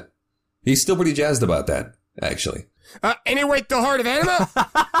 He's still pretty jazzed about that, actually. Anyway, the Heart of Anima?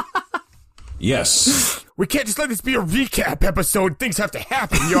 Yes. We can't just let this be a recap episode. Things have to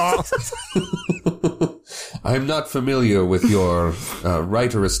happen, y'all. I'm not familiar with your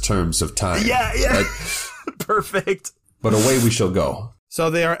writer's terms of time. Yeah. Perfect. But away we shall go. So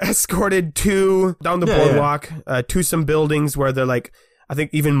they are escorted down the boardwalk to some buildings where they're I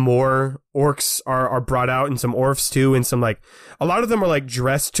think even more orcs are brought out, and some orcs too, and some a lot of them are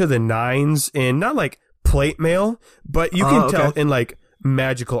dressed to the nines in not plate mail, but you can tell in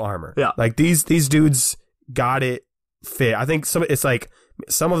magical armor. Yeah. These dudes got it fit. I think some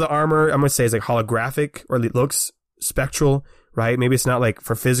of the armor I'm gonna say is holographic, or it looks spectral, right? Maybe it's not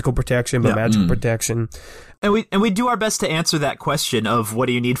for physical protection, but magical protection. And we do our best to answer that question of what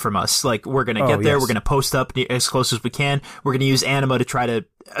do you need from us? We're going to get there. Yes. We're going to post up as close as we can. We're going to use Anima to try to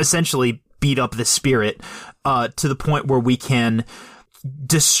essentially beat up the spirit to the point where we can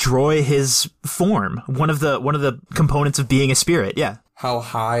destroy his form. One of the components of being a spirit. Yeah. How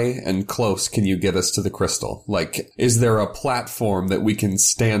high and close can you get us to the crystal? Is there a platform that we can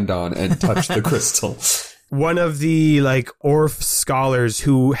stand on and touch the crystal? one of the like Orf scholars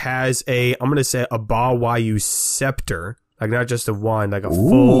who has a Ba Wayu scepter, like not just a wand, like a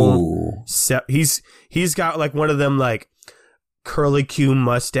full he's got like one of them like curlicue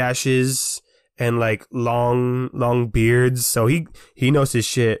mustaches and like long beards, so he knows his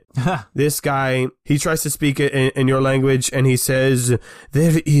shit. This guy, he tries to speak it in your language, and he says,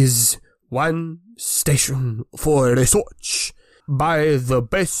 "There is one station for research by the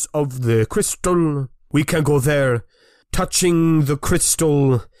base of the crystal. We can go there. Touching the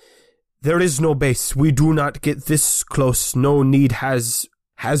crystal, there is no base. We do not get this close. No need has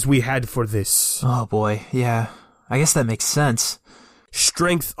we had for this." Oh boy, yeah. I guess that makes sense.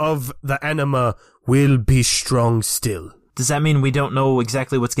 Strength of the anima will be strong still. Does that mean we don't know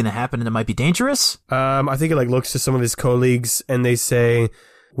exactly what's going to happen and it might be dangerous? I think it like looks to some of his colleagues and they say,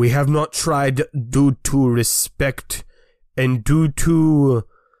 "We have not tried due to respect and due to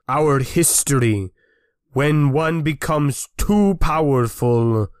our history. When one becomes too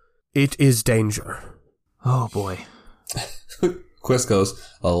powerful, it is danger." Oh boy. Quist goes,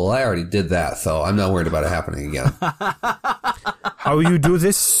 "Well, I already did that, so I'm not worried about it happening again." How you do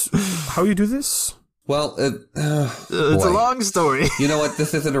this? Well, it's a long story. You know what?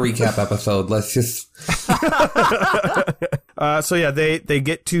 This isn't a recap episode. Let's just... So yeah, they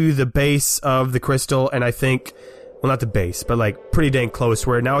get to the base of the crystal, and I think, well, not the base, but like pretty dang close,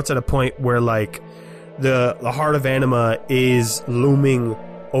 where now it's at a point where like the heart of anima is looming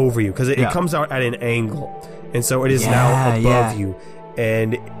over you, because it comes out at an angle. And so it is now above you,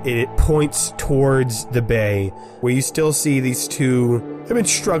 and it points towards the bay, where you still see these two. They've been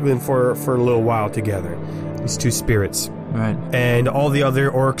struggling for a little while together, these two spirits. Right. And all the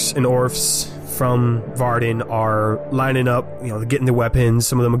other orcs and orphs from Varden are lining up, they're getting their weapons.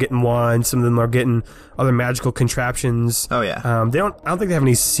 Some of them are getting wands, some of them are getting other magical contraptions. Oh, yeah. I don't think they have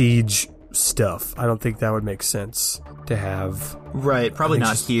any siege stuff. I don't think that would make sense to have. Right, probably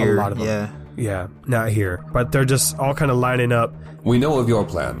not here. A lot of them. Yeah, not here. But they're just all kind of lining up. "We know of your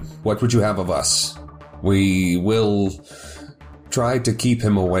plan. What would you have of us? We will try to keep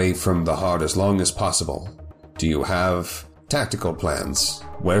him away from the heart as long as possible. Do you have tactical plans?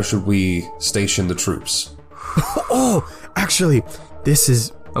 Where should we station the troops?" Oh, actually, this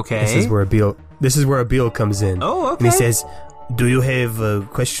is where Abil comes in. Oh, okay. And he says, "Do you have a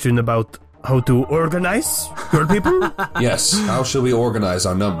question about how to organize your people? Yes. How shall we organize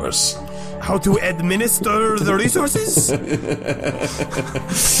our numbers? How to administer the resources?"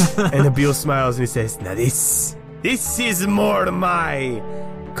 And Abil smiles and he says, "Now this is more my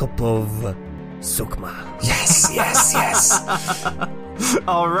cup of sukma." Yes.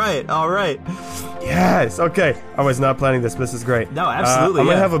 All right. Yes, okay. I was not planning this, but this is great. No, absolutely, I'm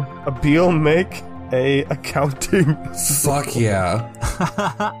going to have Abil make a accounting. Fuck yeah.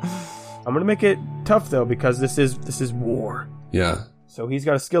 I'm going to make it tough, though, because this is war. Yeah. So he's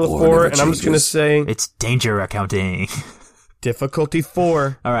got a skill of War 4, never and I'm just going to say... It's danger accounting. difficulty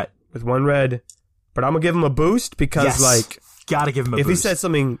 4. All right. With 1 red. But I'm going to give him a boost because, gotta give him a boost. If he said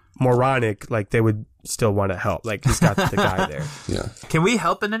something moronic, they would still want to help. He's got the guy there. Yeah. Can we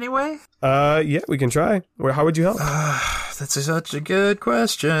help in any way? Yeah, we can try. How would you help? That's such a good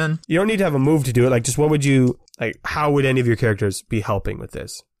question. You don't need to have a move to do it. Just what would you... how would any of your characters be helping with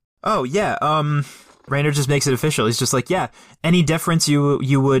this? Oh, yeah, Rainer just makes it official. He's just like, yeah, any deference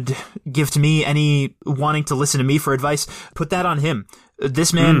you would give to me, any wanting to listen to me for advice, put that on him.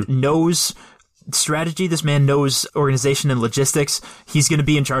 This man knows strategy. This man knows organization and logistics. He's going to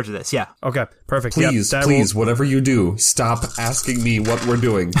be in charge of this. Yeah. Okay, perfect. Please, whatever you do, stop asking me what we're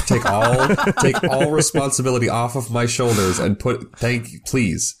doing. Take all responsibility off of my shoulders and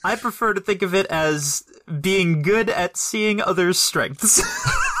please. I prefer to think of it as being good at seeing others' strengths.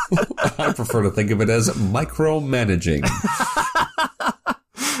 I prefer to think of it as micromanaging.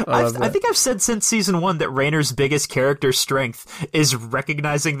 I think I've said since season 1 that Rainer's biggest character strength is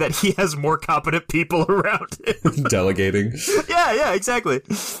recognizing that he has more competent people around him. Delegating. Yeah, exactly.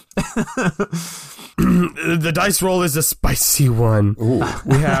 The dice roll is a spicy one. Ooh.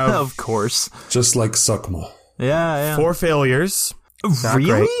 We have... Of course. Just like Sukma. Yeah. 4 failures.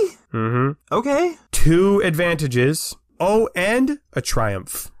 Really? Mm-hmm. Okay. 2 advantages. Oh, and a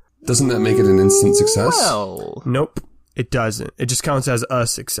triumph. Doesn't that make it an instant success? Well. Nope, it doesn't. It just counts as a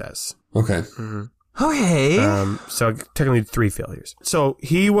success. Okay. Mm-hmm. Okay. So technically 3 failures. So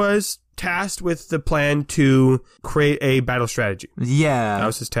he was tasked with the plan to create a battle strategy. Yeah. That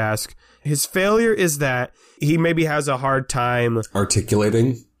was his task. His failure is that he maybe has a hard time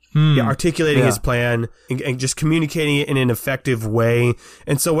articulating. articulating his plan and just communicating it in an effective way.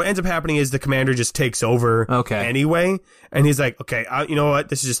 And so what ends up happening is the commander just takes over anyway. And he's like, okay, you know what?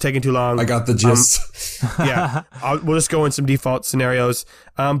 This is just taking too long. I got the gist. We'll just go in some default scenarios.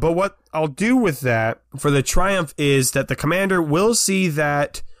 But what I'll do with that for the triumph is that the commander will see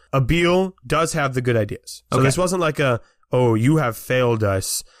that Abil does have the good ideas. So this wasn't like you have failed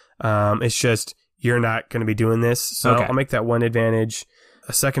us. It's just, you're not going to be doing this. So I'll make that one advantage.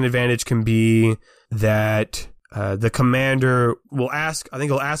 A second advantage can be that the commander will ask, I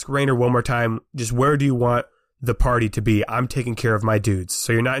think he'll ask Raynor one more time, just where do you want the party to be? I'm taking care of my dudes.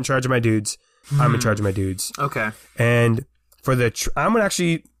 So you're not in charge of my dudes. I'm in charge of my dudes. Okay. And for the, I'm going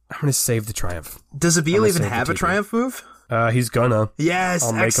to save the triumph. Does Abil even have a triumph move? He's gonna. Yes,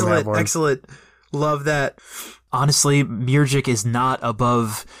 I'll make him have one. Excellent. Love that. Honestly, Mirjik is not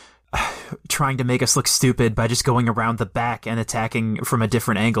above trying to make us look stupid by just going around the back and attacking from a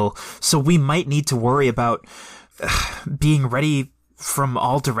different angle. So we might need to worry about being ready from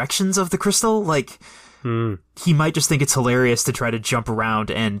all directions of the crystal. Like, he might just think it's hilarious to try to jump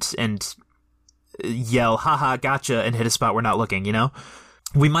around and yell, haha, gotcha, and hit a spot we're not looking, you know?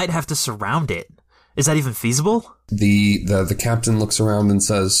 We might have to surround it. Is that even feasible? The captain looks around and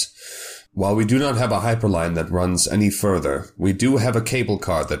says, while we do not have a hyperline that runs any further, we do have a cable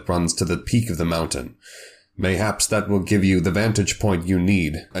car that runs to the peak of the mountain. Mayhaps that will give you the vantage point you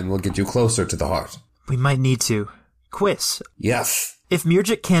need and will get you closer to the heart. We might need to. Quiz. Yes. If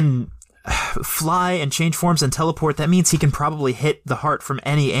Mirjik can fly and change forms and teleport, that means he can probably hit the heart from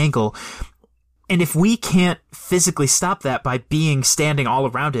any angle. And if we can't physically stop that by standing all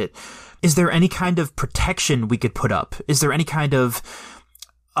around it, is there any kind of protection we could put up? Is there any kind of,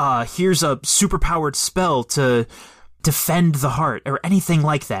 here's a superpowered spell to defend the heart or anything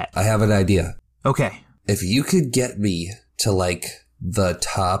like that? I have an idea. Okay. If you could get me to, like, the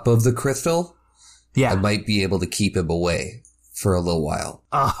top of the crystal, I might be able to keep him away for a little while.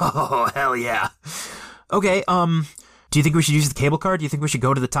 Oh, hell yeah. Okay, do you think we should use the cable car? Do you think we should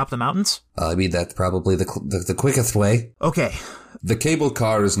go to the top of the mountains? I mean, that's probably the quickest way. Okay. The cable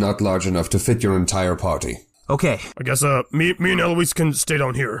car is not large enough to fit your entire party. Okay. I guess me and Eloise can stay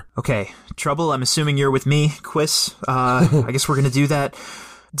down here. Okay. Trouble, I'm assuming you're with me, Quiz. I guess we're gonna do that.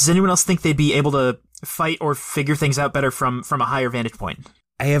 Does anyone else think they'd be able to fight or figure things out better from a higher vantage point?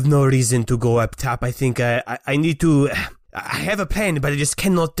 I have no reason to go up top. I think I need to... I have a plan, but I just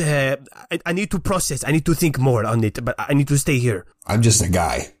cannot... I need to process. I need to think more on it, but I need to stay here. I'm just a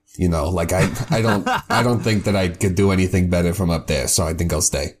guy, you know, like I don't think that I could do anything better from up there, so I think I'll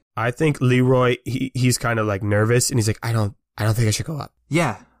stay. I think Leroy, he's kind of like nervous and he's like, I don't think I should go up.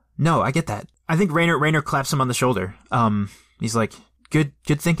 Yeah. No, I get that. I think Raynor claps him on the shoulder. He's like, good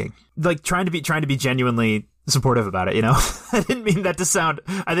thinking. Like trying to be genuinely supportive about it, you know? I didn't mean that to sound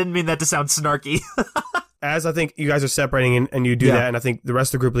snarky. As I think you guys are separating and you do that, and I think the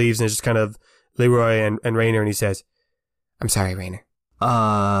rest of the group leaves, and it's just kind of Leroy and Raynor, and he says, I'm sorry, Raynor.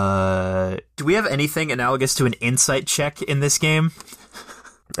 Do we have anything analogous to an insight check in this game?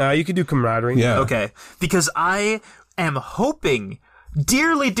 You could do camaraderie. Yeah. Okay. Because I am hoping,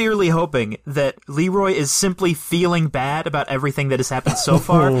 dearly hoping, that Leroy is simply feeling bad about everything that has happened so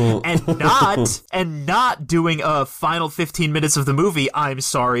far and not doing a final 15 minutes of the movie, I'm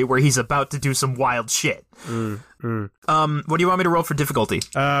sorry, where he's about to do some wild shit. What do you want me to roll for difficulty?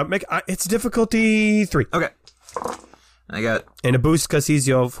 It's difficulty 3. Okay. I got... And a boost because he's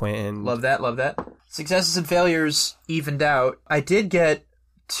your friend. Love that. Successes and failures evened out. I did get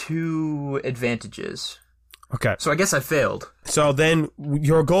 2 advantages. Okay. So I guess I failed. So then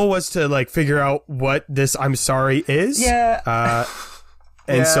your goal was to like figure out what this I'm sorry is. Yeah.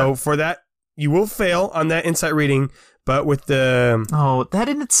 So for that, you will fail on that insight reading, but with the... Oh, that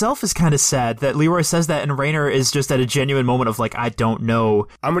in itself is kind of sad that Leroy says that and Raynor is just at a genuine moment of like, I don't know.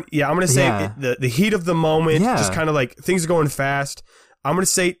 I'm going to say the heat of the moment, just kind of like things are going fast. I'm going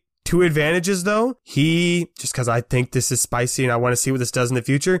to say 2 advantages though. He, just because I think this is spicy and I want to see what this does in the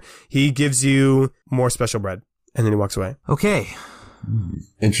future, he gives you more special bread. And then he walks away. Okay.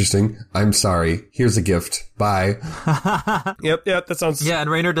 Interesting. I'm sorry. Here's a gift. Bye. Yep, that sounds... Yeah, and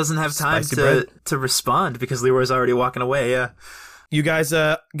Raynor doesn't have time to respond because Leroy's already walking away, yeah. You guys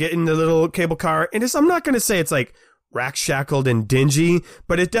get in the little cable car, and I'm not going to say it's like rack-shackled and dingy,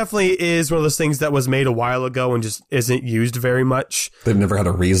 but it definitely is one of those things that was made a while ago and just isn't used very much. They've never had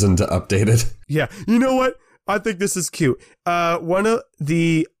a reason to update it. Yeah. You know what? I think this is cute. One of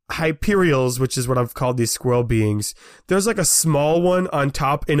the Hyperials, which is what I've called these squirrel beings, there's like a small one on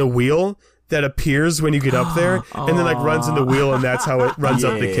top in a wheel that appears when you get up there and then like runs in the wheel, and that's how it runs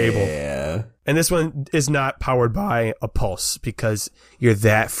up the cable. Yeah. And this one is not powered by a pulse because you're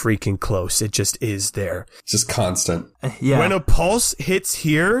that freaking close. It just is there. It's just constant. Yeah. When a pulse hits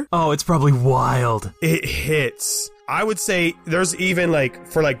here, oh, it's probably wild. it hits. I would say there's even like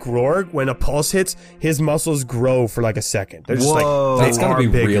for like Grorg, when a pulse hits, his muscles grow for like a second. They're just Whoa. like That's gotta be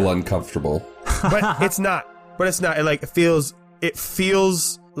bigger. real uncomfortable. But it's not. It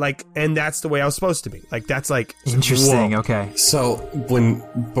feels like, and that's the way I was supposed to be. Like that's like Interesting. whoa. Okay. So when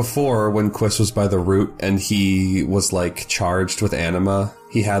Quist was by the root and he was like charged with anima,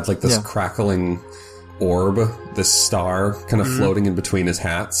 he had like this crackling orb, this star kind of floating in between his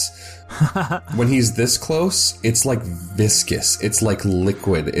hats. When he's this close, it's like viscous. It's like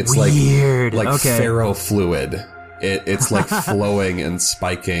liquid. It's Weird. like Okay. ferrofluid. It's like flowing and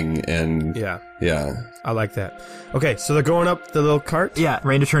spiking and Yeah, yeah. I like that. Okay, so they're going up the little cart. Yeah,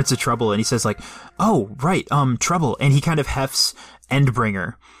 Rainer turns to Trouble and he says like, oh, right, Trouble. And he kind of hefts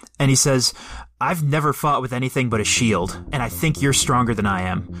Endbringer. And he says, I've never fought with anything but a shield, and I think you're stronger than I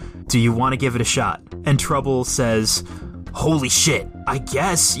am. Do you want to give it a shot? And Trouble says, holy shit, I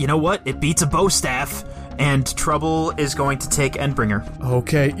guess, you know what? It beats a bow staff. And Trouble is going to take Endbringer.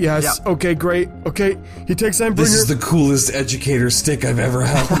 Okay, yes, Yeah. okay, great. Okay, he takes Endbringer. This is the coolest educator stick I've ever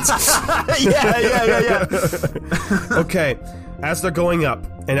held. yeah. Okay, as they're going up,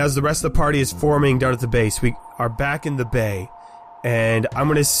 and as the rest of the party is forming down at the base, we are back in the bay, and I'm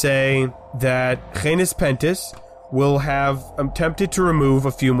going to say that Genus Pentis will have attempted to remove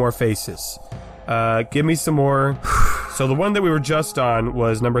a few more faces. Give me some more. So the one that we were just on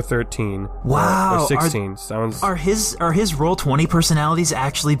was number 13. Wow. Or 16. Sounds... Are his Roll20 personalities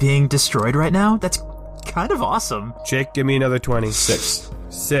actually being destroyed right now? That's kind of awesome. Jake, give me another 20. 6.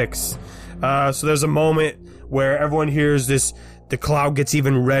 So there's a moment where everyone hears this, the cloud gets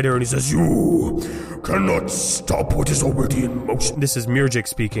even redder, and he says, You cannot stop what is already in motion. this is Murgic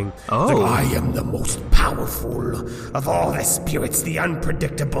speaking. Oh. I am the most powerful of all the spirits, the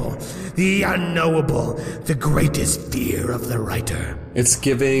unpredictable, the unknowable, the greatest fear of the writer. It's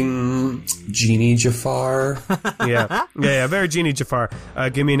giving Genie Jafar. Yeah, very Genie Jafar.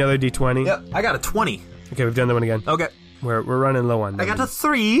 Give me another D20. Yep, I got a 20. Okay, we've done that one again. Okay. We're running low on that. I got a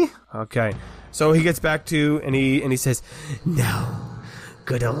 3. Okay. So he gets back to, and he says, Now,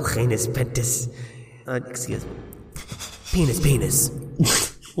 good old Genus Pentis. Excuse me. Penis.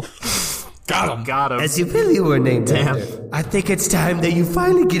 Got him. As you really were named Damn. after. I think it's time that you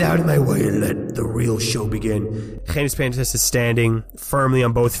finally get out of my way and let the real show begin. Genus Pentis is standing firmly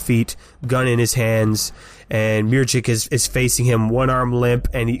on both feet, gun in his hands, and Murgic is facing him, one arm limp,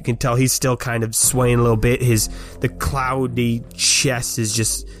 and you can tell he's still kind of swaying a little bit. The cloudy chest is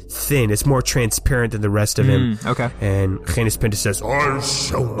just thin. It's more transparent than the rest of him. Okay. And Genus Pentis says, I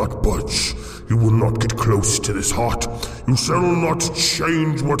shall not budge. You will not get close to this heart. You shall not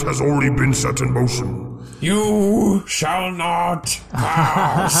change what has already been set in motion. You shall not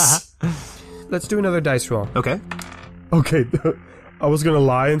pass. let's do another dice roll. Okay. Okay. I was going to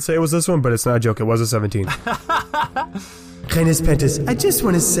lie and say it was this one, but it's not a joke. It was a 17. Genus Pentis, I just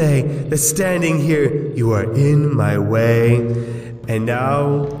want to say that standing here, you are in my way. And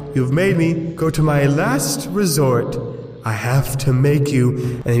now you've made me go to my last resort. I have to make you.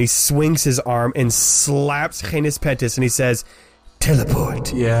 And then he swings his arm and slaps Genus Pentis, and he says,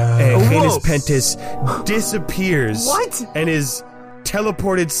 teleport. Yeah. And Whoa. Genus Pentis disappears. What? And is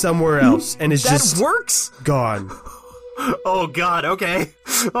teleported somewhere else and is That just works? gone. Oh, God. Okay.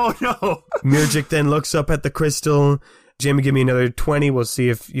 Oh, no. Murgic then looks up at the crystal. Jamie, give me another 20. We'll see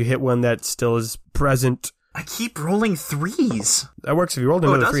if you hit one that still is present. I keep rolling 3s. That works. If you rolled Oh,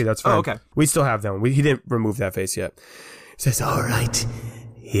 it another does? 3, that's fine. Oh, okay. We still have that one. He didn't remove that face yet. He says, All right,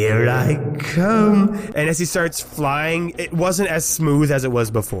 here I come. and as he starts flying, it wasn't as smooth as it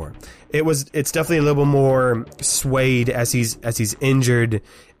was before. It's definitely a little more swayed as he's injured,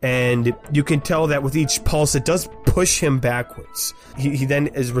 and you can tell that with each pulse, it does push him backwards. He then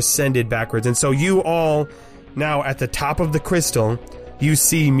is rescinded backwards, and so you all now at the top of the crystal, you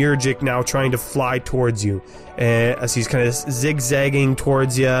see Murgic now trying to fly towards you, as he's kind of zigzagging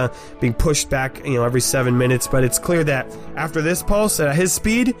towards you, being pushed back, every 7 minutes. But it's clear that after this pulse, at his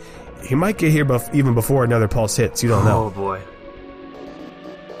speed, he might get here even before another pulse hits. You don't know. Oh, boy.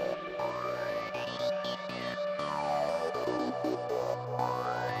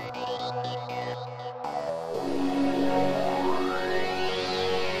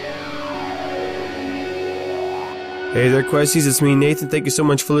 Hey there, Questies. It's me, Nathan. Thank you so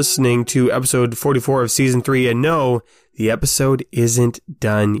much for listening to episode 44 of season 3. And no, the episode isn't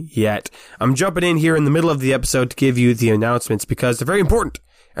done yet. I'm jumping in here in the middle of the episode to give you the announcements because they're very important,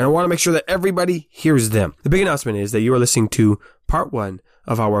 and I want to make sure that everybody hears them. The big announcement is that you are listening to part 1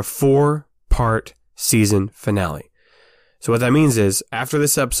 of our 4 4-part season finale. So what that means is, after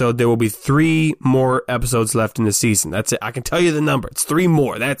this episode, there will be 3 more episodes left in the season. That's it. I can tell you the number. It's 3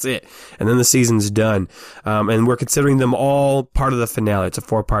 more. That's it. And then the season's done. And we're considering them all part of the finale. It's a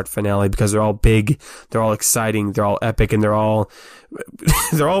 4-part finale because they're all big, they're all exciting, they're all epic, and they're all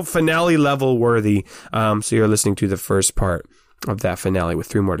finale level worthy. So you're listening to the first part of that finale with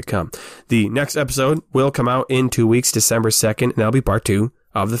 3 more to come. The next episode will come out in 2 weeks, December 2nd, and that'll be part 2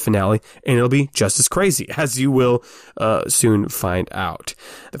 of the finale, and it'll be just as crazy, as you will soon find out.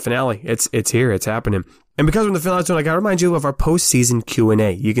 The finale, it's here, it's happening. And because we're in the finale zone, I gotta remind you of our post-season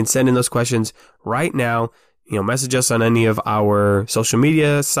Q&A. You can send in those questions right now. Message us on any of our social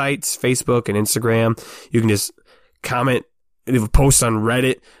media sites, Facebook and Instagram. You can just comment, leave a post on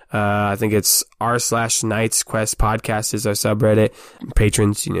Reddit. I think it's r/Knights Quest podcast is our subreddit.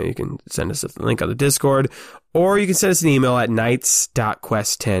 Patrons, you can send us a link on the Discord, or you can send us an email at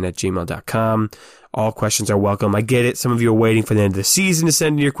knights.quest10@gmail.com. All questions are welcome. I get it. Some of you are waiting for the end of the season to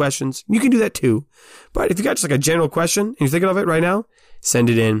send in your questions. You can do that too. But if you got just like a general question and you're thinking of it right now, send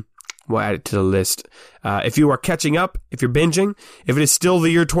it in. We'll add it to the list. If you are catching up, if you're binging, if it is still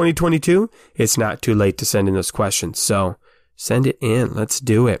the year 2022, it's not too late to send in those questions. So send it in. Let's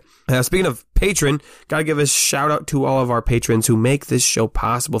do it. Speaking of patron, got to give a shout out to all of our patrons who make this show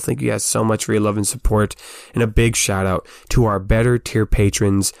possible. Thank you guys so much for your love and support. And a big shout out to our better tier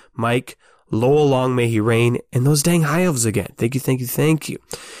patrons, Mike, Lowell, long may he reign, and those dang high elves again. Thank you, thank you, thank you.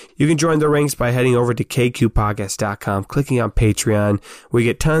 You can join the ranks by heading over to kqpodcast.com, clicking on Patreon. We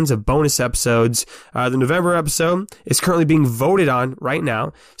get tons of bonus episodes. The November episode is currently being voted on right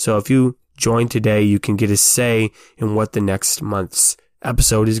now. So if you join today, you can get a say in what the next month's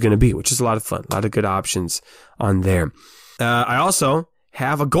episode is going to be, which is a lot of fun. A lot of good options on there. I also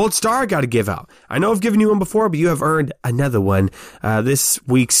have a gold star I got to give out. I know I've given you one before, but you have earned another one. This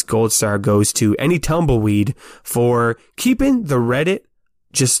week's gold star goes to Any Tumbleweed for keeping the Reddit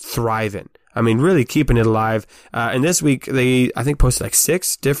just thriving. I mean, really keeping it alive. And this week, they, I think, posted like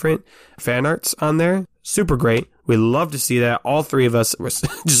 6 different fan arts on there. Super great. We love to see that. All 3 of us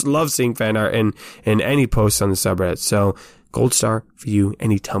just love seeing fan art and any posts on the subreddit. So, gold star for you,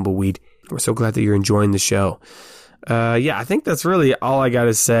 Any Tumbleweed. We're so glad that you're enjoying the show. I think that's really all I got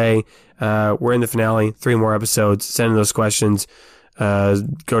to say. We're in the finale, 3 more episodes. Send in those questions. Go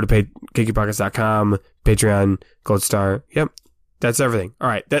to kqpodcast.com, Patreon, gold star. Yep. That's everything. All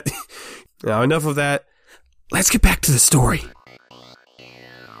right. Now enough of that. Let's get back to the story.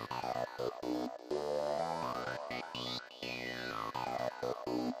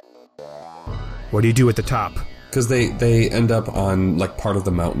 What do you do at the top? Because they end up on, like, part of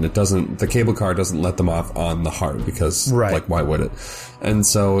the mountain. The cable car doesn't let them off on the heart because, like, why would it? And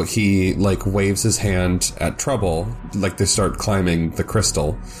so he, like, waves his hand at Trouble, like they start climbing the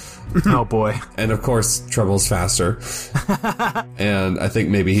crystal. Oh, boy. And, of course, Trouble's faster. And I think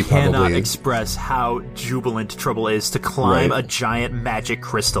maybe he probably cannot express how jubilant Trouble is to climb a giant magic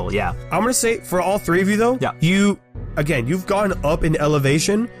crystal. Yeah. I'm going to say, for all 3 of you, though, you've gone up in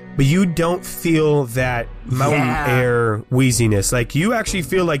elevation, but you don't feel that mountain air wheeziness. Like, you actually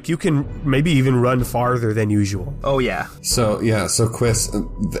feel like you can maybe even run farther than usual. Oh, yeah. So Quiz,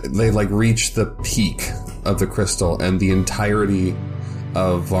 they, like, reach the peak of the crystal, and the entirety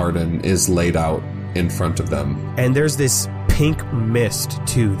of Varden is laid out in front of them. And there's this pink mist,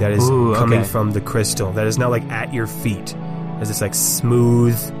 too, that is coming from the crystal, that is now, like, at your feet. There's this, like,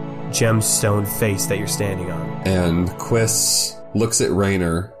 smooth gemstone face that you're standing on. And Quiz looks at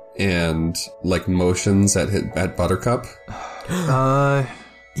Raynor and, like, motions at Buttercup.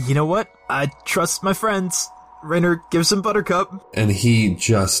 You know what? I trust my friends. Raynor gives him Buttercup. And he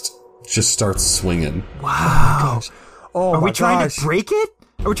just starts swinging. Wow. Oh, are we trying to break it?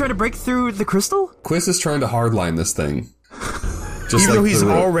 Are we trying to break through the crystal? Quiz is trying to hardline this thing. Just even though he's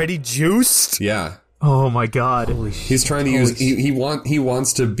already juiced? Yeah. Oh my god. Holy shit. He's trying to use he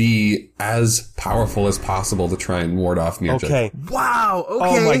wants to be as powerful as possible to try and ward off Mirjit. Okay. Wow,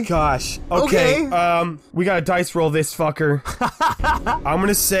 okay. Oh my gosh. Okay. We gotta dice roll this fucker. I'm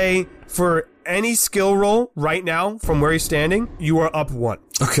gonna say for any skill roll right now from where you're standing, you are up 1.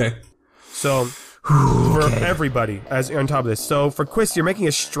 Okay. So for everybody as on top of this. So for Quiz, you're making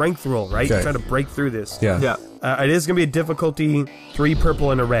a strength roll, right? Okay. You're trying to break through this. Yeah. It is gonna be a difficulty 3 purple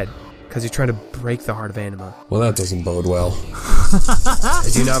and a red. Because you're trying to break the heart of Anima. Well, that doesn't bode well.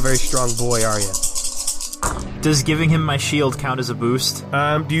 As you're not a very strong boy, are you? Does giving him my shield count as a boost?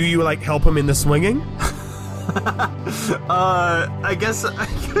 Do you, like, help him in the swinging? I guess I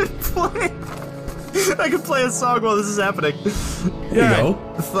could play... I could play a song while this is happening. Yeah. You know?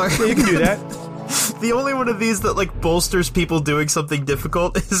 Fuck. Yeah, you can do that. The only one of these that, like, bolsters people doing something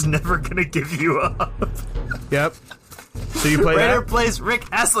difficult is never gonna give you up. Yep. So you play Raider that? plays Rick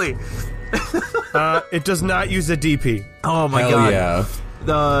Astley. It does not use a DP. Oh my Hell god. yeah.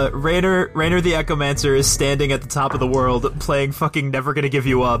 The Rainer the Echomancer is standing at the top of the world playing fucking Never Gonna Give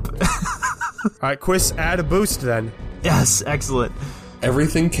You Up. Alright, Quiz, add a boost then. Yes, excellent.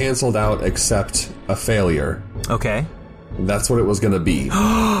 Everything canceled out except a failure. Okay. That's what it was going to be.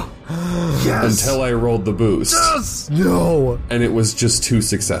 Yes! Until I rolled the boost. Yes! No! And it was just 2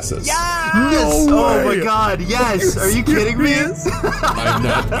 successes. Yes! No Oh way! my god, yes! Are you kidding me?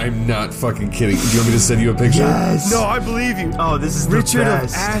 I'm not fucking kidding. Do you want me to send you a picture? Yes! No, I believe you. Oh, this is the Richard of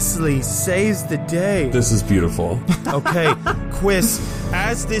best. Astley saves the day. This is beautiful. Okay, Quiz,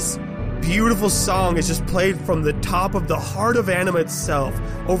 as this beautiful song is just played from the top of the heart of Anima itself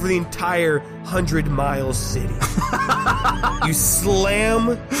over the entire 100-mile city. You slam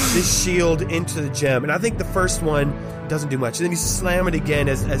the shield into the gem, and I think the first one doesn't do much. And then you slam it again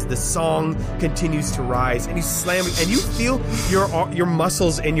as the song continues to rise, and you slam it, and you feel your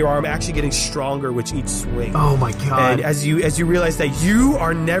muscles in your arm actually getting stronger with each swing. Oh my god. And as you realize that you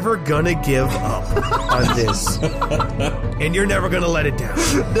are never gonna give up on this, and you're never gonna let it down.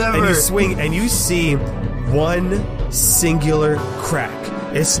 Never. And you swing, and you see one singular crack.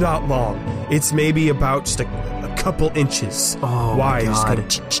 It's not long. It's maybe about just a couple inches wide. Just God.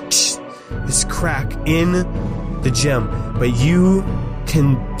 kinda this crack in the gem, but you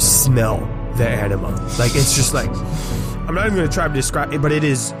can smell the anima. Like, it's just like, I'm not even gonna try to describe it, but it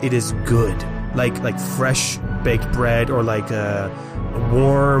is good. Like fresh baked bread, or like a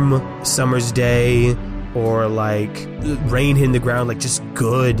warm summer's day, or like rain hitting the ground, like just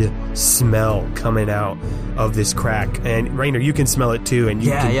good smell coming out of this crack. And Rainer, you can smell it too, and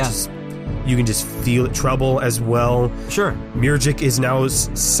you can just feel it. Trouble as well. Sure. Mirjik is now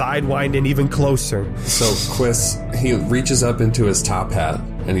sidewinding even closer. So Quiz, he reaches up into his top hat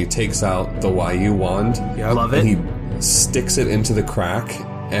and he takes out the YU wand. Yep. Love And it. he sticks it into the crack,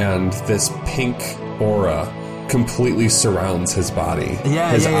 and this pink aura completely surrounds his body.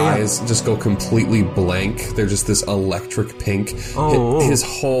 Yeah, his yeah, yeah. eyes just go completely blank. They're just this electric pink. Oh. His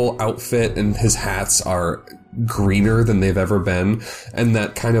whole outfit and his hats are greener than they've ever been, and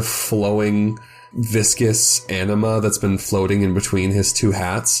that kind of flowing viscous anima that's been floating in between his two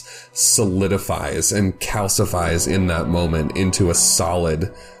hats solidifies and calcifies in that moment into a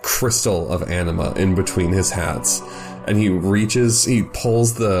solid crystal of anima in between his hats. And he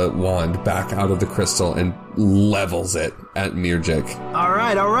pulls the wand back out of the crystal and levels it at Mirjik. All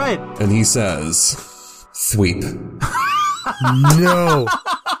right. And he says, "Sweep." No.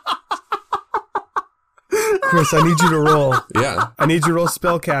 Chris, I need you to roll. Yeah. I need you to roll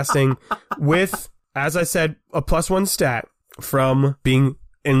spellcasting with, as I said, a +1 stat from being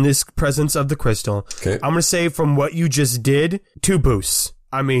in this presence of the crystal. Okay. I'm going to say from what you just did, 2 boosts.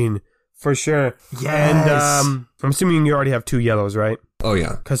 I mean, for sure. Yes. And I'm assuming you already have 2 yellows, right? Oh,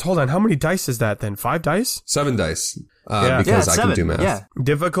 yeah. Because, hold on, how many dice is that then? 5 dice? 7 dice. Yeah. Because Yeah, I 7. can do math. Yeah.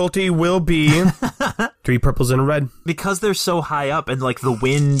 Difficulty will be 3 purples and a red. Because they're so high up and like the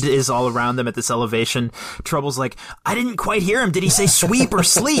wind is all around them at this elevation, Trouble's like, I didn't quite hear him. Did he say sweep or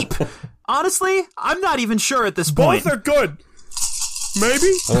sleep? Honestly, I'm not even sure at this point. Both are good.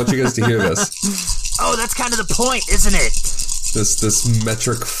 Maybe? I want you guys to hear this. Oh, that's kind of the point, isn't it? This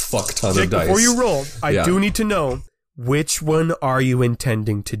metric fuck ton Jake, of dice. before you roll, I Yeah. do need to know, which one are you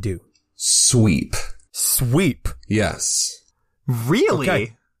intending to do? Sweep. Sweep. Yes. Really?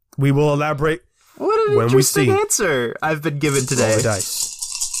 Okay. We will elaborate What an when we interesting see. answer I've been given Roll today. the dice.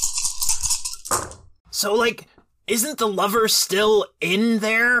 So, like, isn't the lover still in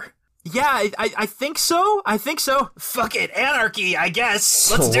there? Yeah, I think so. I think so. Fuck it, anarchy, I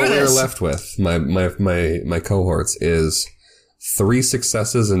guess. Let's So do what this. we're left with, my cohorts, is 3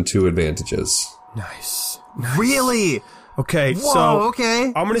 successes and 2 advantages. Nice. Really? Okay, Whoa, so okay.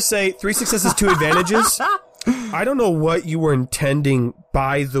 I'm going to say 3 successes, 2 advantages. I don't know what you were intending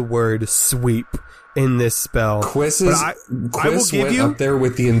by the word sweep in this spell. Quiz I will give went you up there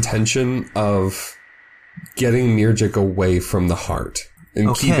with the intention of getting Mirjik away from the heart and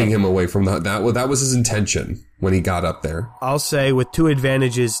Okay. keeping him away from that was his intention when he got up there. I'll say with 2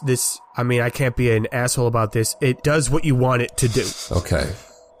 advantages, this, I mean, I can't be an asshole about this. It does what you want it to do. Okay.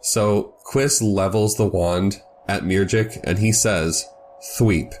 So Quiz levels the wand at Mirjik and he says,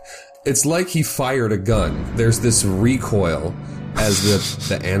 "Thweep." It's like he fired a gun. There's this recoil as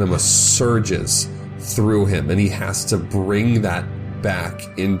the anima surges through him, and he has to bring that back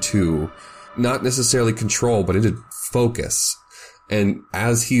into not necessarily control, but into focus. And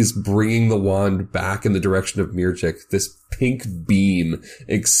as he's bringing the wand back in the direction of Mirjik, this pink beam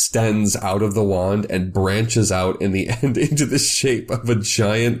extends out of the wand and branches out in the end into the shape of a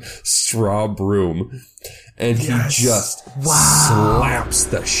giant straw broom. And he just slaps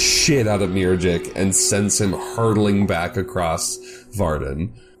the shit out of Mirjik and sends him hurtling back across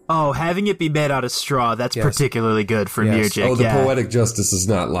Varden. Oh, having it be made out of straw, that's particularly good for Mirjik. Oh, the poetic justice is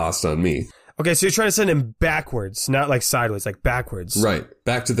not lost on me. Okay, so you're trying to send him backwards, not like sideways, like backwards. Right.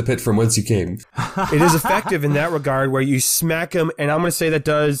 Back to the pit from whence you came. It is effective in that regard where you smack him, and I'm going to say that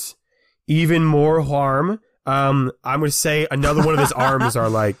does even more harm. I'm going to say another one of his arms are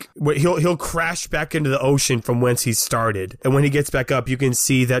like, he'll crash back into the ocean from whence he started. And when he gets back up, you can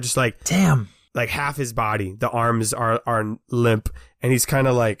see that just like, damn, like half his body, the arms are limp, and he's kind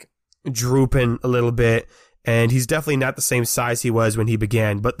of like drooping a little bit. And he's definitely not the same size he was when he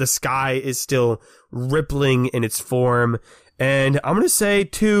began, but the sky is still rippling in its form. And I'm going to say,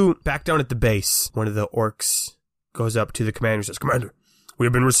 too, back down at the base, one of the orcs goes up to the commander and says, "Commander, we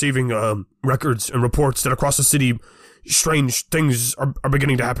have been receiving records and reports that across the city, strange things are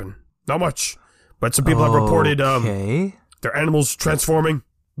beginning to happen. Not much, but some people have reported their animals transforming,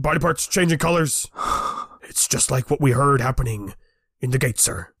 body parts changing colors. It's just like what we heard happening in the gate,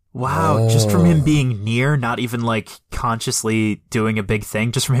 sir." Wow, just from him being near, not even like consciously doing a big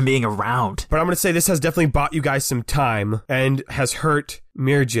thing, just from him being around. But I'm going to say this has definitely bought you guys some time and has hurt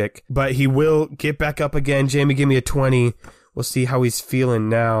Mirjik, but he will get back up again. Jamie, give me a 20. We'll see how he's feeling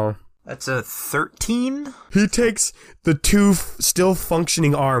now. That's a 13? He takes the two still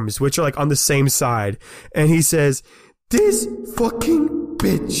functioning arms, which are like on the same side, and he says, "This fucking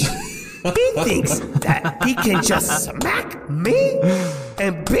bitch." He thinks that he can just smack me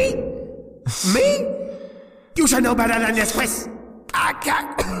and beat me? You should know better than this, Chris. I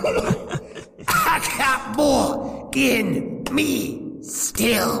got more in me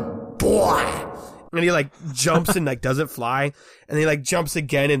still, boy. And he like jumps and like doesn't fly, and he like jumps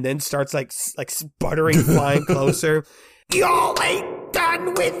again and then starts like sputtering, flying closer. Y'all ain't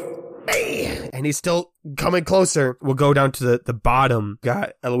done with me. And he's still coming closer. We'll go down to the bottom.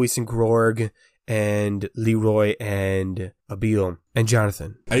 Got Eloise and Grorg and Leroy and Abil and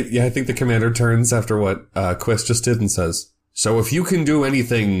Jonathan. I think the commander turns after what Quist just did and says, "So if you can do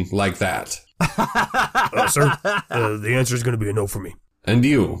anything like that." Sir, the answer is going to be a no for me. "And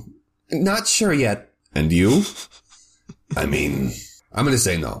you?" "Not sure yet." "And you?" "I mean, I'm going to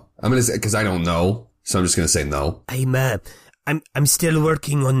say no. I'm going to say, because I don't know. So I'm just going to say no." I'm still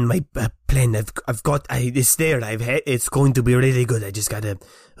working on my plan. I've got it's there. It's going to be really good. I just gotta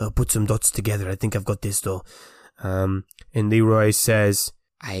put some dots together. I think I've got this though. And Leroy says,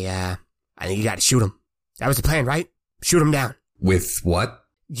 I think you gotta shoot him. That was the plan, right? Shoot him down. "With what?"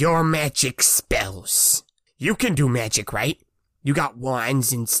 "Your magic spells. You can do magic, right? You got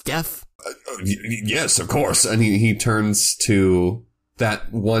wands and stuff." Yes, of course." And he turns to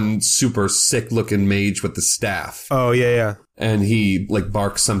that one super sick looking mage with the staff. "Oh, yeah. And he like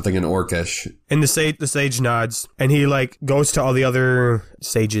barks something in Orcish. And the sage nods, and he like goes to all the other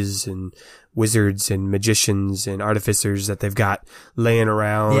sages and wizards and magicians and artificers that they've got laying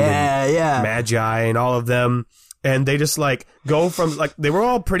around. Yeah. Magi and all of them. And they just like go from like, they were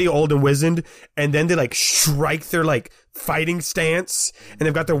all pretty old and wizened, and then they like strike their like fighting stance, and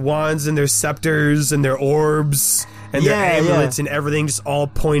they've got their wands and their scepters and their orbs and their amulets and everything just all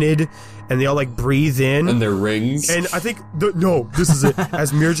pointed, and they all like breathe in. And their rings. And I think, this is it.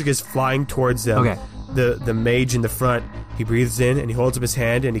 As Mirjik is flying towards them, the mage in the front, he breathes in and he holds up his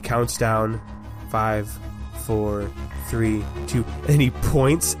hand and he counts down 5, 4, 3, 2, and he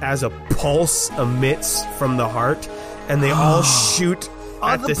points as a pulse emits from the heart, and they all shoot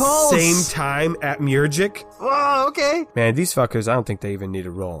at the same time at Mirjik. Oh, okay. Man, these fuckers, I don't think they even need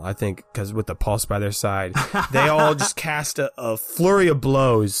a roll. I think because with the pulse by their side, they all just cast a flurry of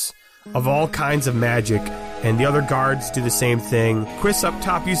blows of all kinds of magic, and the other guards do the same thing. Quist, up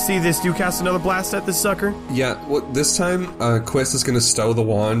top, you see this. Do you cast another blast at this sucker? Yeah, well, this time, Quist is going to stow the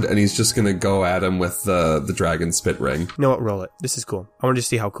wand, and he's just going to go at him with the dragon spit ring. You know what? Roll it. This is cool. I want to just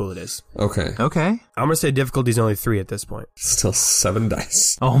see how cool it is. Okay. I'm going to say difficulty's only 3 at this point. Still 7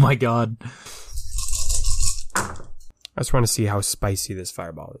 dice. Oh my god. I just want to see how spicy this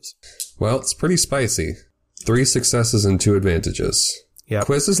fireball is. Well, it's pretty spicy. 3 successes and 2 advantages. Yep.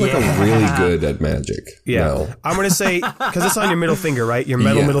 Quist is like a really good at magic. Yeah. No. I'm going to say, because it's on your middle finger, right? Your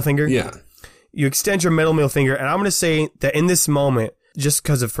middle finger? Yeah. You extend your middle finger, and I'm going to say that in this moment, just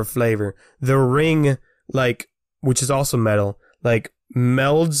because of for flavor, the ring, like, which is also metal, like,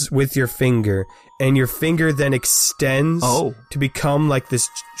 melds with your finger, and your finger then extends to become like this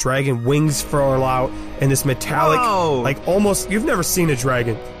dragon. Wings furl out, and this metallic, like almost, you've never seen a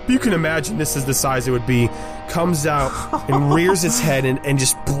dragon, but you can imagine this is the size it would be, comes out and rears its head and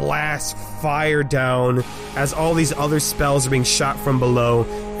just blasts fire down as all these other spells are being shot from below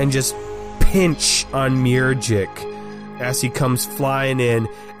and just pinch on Murgic as he comes flying in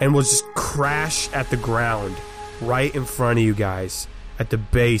and will just crash at the ground right in front of you guys at the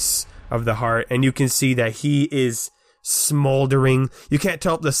base of the heart. And you can see that he is smoldering. You can't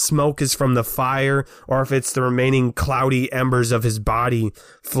tell if the smoke is from the fire or if it's the remaining cloudy embers of his body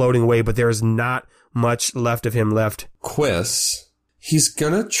floating away, but there is not much left of him left. Quiz, he's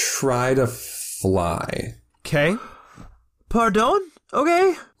gonna try to fly. Okay. Pardon?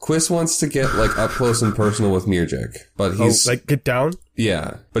 Okay. Quiz wants to get like up close and personal with Murgic, but he's like get down?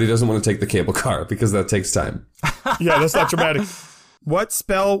 Yeah, but he doesn't want to take the cable car because that takes time. Yeah, that's not dramatic. What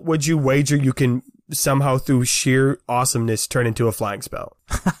spell would you wager you can somehow through sheer awesomeness turn into a flying spell?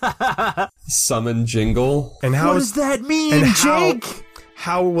 Summon Jingle. And how what does that mean, and Jake?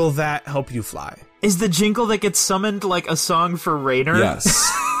 How will that help you fly? Is the jingle that gets summoned like a song for Raynor?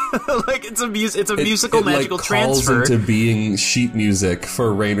 Yes. Like it's a musical magical like transfer. Calls into being sheet music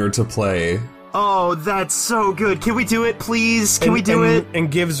for Raynor to play. Oh, that's so good. Can we do it, please? Can we do it?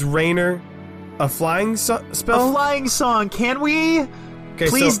 And gives Raynor a flying spell? A flying song. Can we? Okay,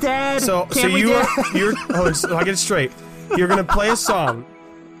 please, Dad. So you're so I get it straight. You're gonna play a song.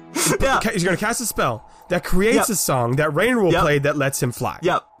 Yeah. You're gonna cast a spell that creates a song that Raynor will play that lets him fly.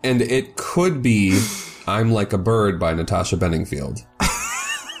 Yep. And it could be "I'm Like a Bird" by Natasha Bedingfield.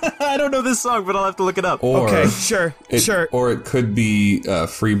 I don't know this song, but I'll have to look it up. Or okay, sure. Or it could be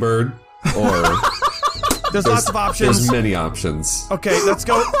 "Freebird." Or there's lots of options. There's many options. Okay, let's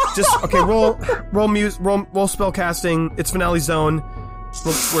go. Roll spell casting. It's finale zone.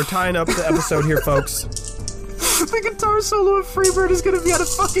 We're tying up the episode here, folks. The guitar solo of Freebird is going to be on a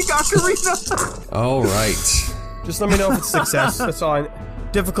fucking ocarina. All right. Just let me know if it's success. That's all.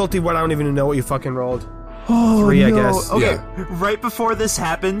 Difficulty, what? I don't even know what you fucking rolled. 3, I guess. Okay, yeah. Right before this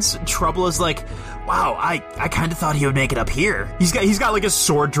happens, Trouble is like, wow, I kind of thought he would make it up here. He's got like a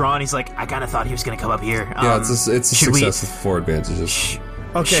sword drawn. He's like, I kind of thought he was going to come up here. Yeah, it's a success with 4 advantages.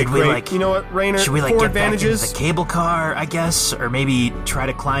 Okay, great. You know what, Raynor? Should we 4 get advantages. Back into the cable car, I guess, or maybe try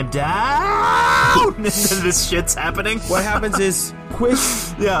to climb down? And this shit's happening. What happens is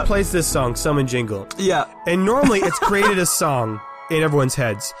Quiz plays this song, Summon Jingle. Yeah. And normally it's created a song in everyone's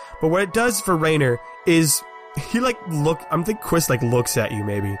heads, but what it does for Raynor is he I think Quiz looks at you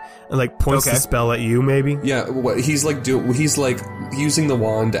maybe and points the spell at you maybe. Yeah, what he's using the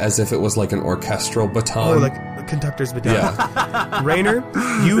wand as if it was like an orchestral baton. Oh, like a conductor's baton. Yeah. Raynor,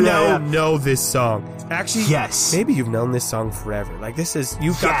 you know this song. Actually, yes. Maybe you've known this song forever.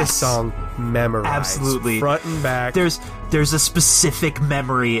 You've got this song memorized. Absolutely. Front and back. There's a specific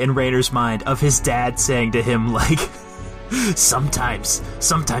memory in Raynor's mind of his dad saying to him Sometimes,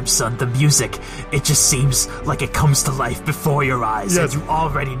 son, the music, it just seems like it comes to life before your eyes, and you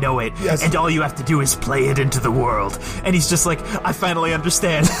already know it, and all you have to do is play it into the world. And he's just like, I finally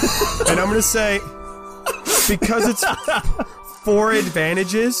understand. And I'm gonna say, because it's 4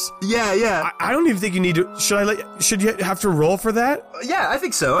 advantages. Yeah. I don't even think you need to. Should you have to roll for that? Yeah, I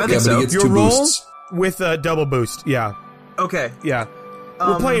think so. But he gets your 2 roll boosts. with a double boost. Yeah. Okay. Yeah.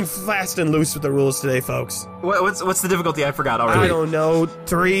 We're playing fast and loose with the rules today, folks. What's the difficulty? I forgot already. I don't know.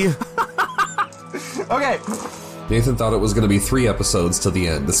 3. Okay. Nathan thought it was going to be 3 episodes to the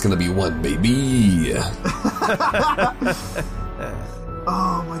end. It's going to be 1, baby.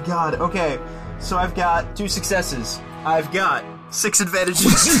 Oh my god. Okay. So I've got 2 successes. I've got 6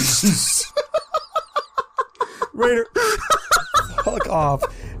 advantages. Raynor, fuck off.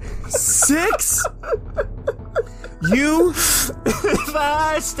 6? If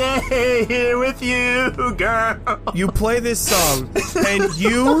I stay here with you, girl. You play this song, and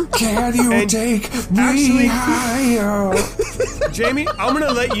you... Can you take me higher? Jamie, I'm going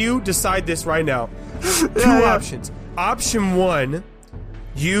to let you decide this right now. 2 options. Option 1,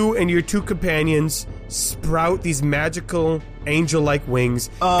 you and your 2 companions sprout these magical angel-like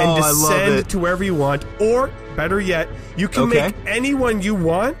wings and descend to wherever you want. Or, better yet, you can make anyone you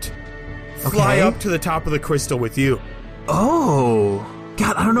want fly up to the top of the crystal with you. Oh.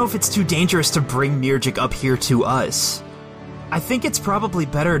 God, I don't know if it's too dangerous to bring Murgic up here to us. I think it's probably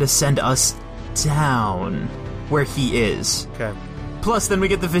better to send us down where he is. Okay. Plus, then we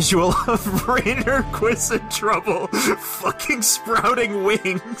get the visual of Raynor, Quiz, and Trouble fucking sprouting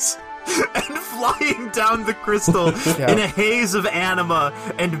wings. and flying down the crystal in a haze of anima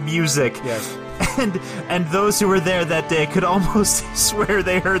and music. Yes. And those who were there that day could almost swear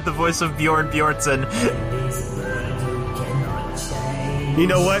they heard the voice of Bjorn Bjornsson. You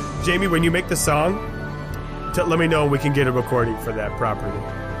know what, Jamie? When you make the song, let me know and we can get a recording for that properly.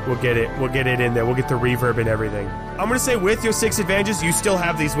 We'll get it in there. We'll get the reverb and everything. I'm gonna say with your 6 advantages, you still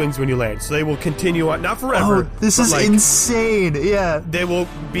have these wings when you land, so they will continue on. Not forever. Oh, this is insane. Yeah. They will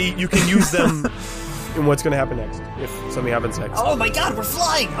be. You can use them in what's gonna happen next if something happens next. Oh my god, we're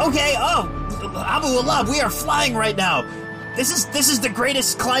flying! Okay, Abu Alab, we are flying right now. This is the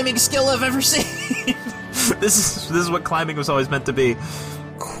greatest climbing skill I've ever seen. This is what climbing was always meant to be.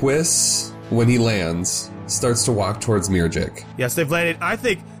 Quiss, when he lands, starts to walk towards Mirjik. Yes, they've landed. I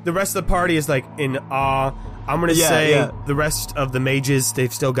think the rest of the party is like in awe. I'm going to say the rest of the mages,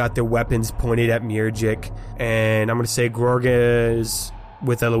 they've still got their weapons pointed at Mirjik. And I'm going to say Gorga is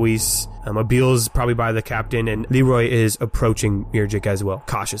with Eloise. Abil's probably by the captain. And Leroy is approaching Mirjik as well,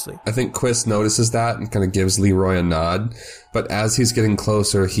 cautiously. I think Quiss notices that and kind of gives Leroy a nod. But as he's getting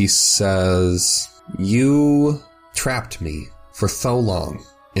closer, he says, "You trapped me for so long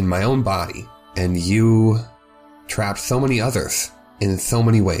in my own body. And you trapped so many others in so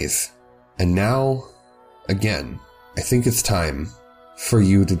many ways. And now, again, I think it's time for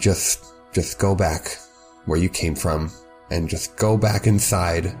you to just go back where you came from and just go back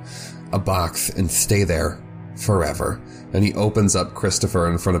inside a box and stay there forever." And he opens up Christopher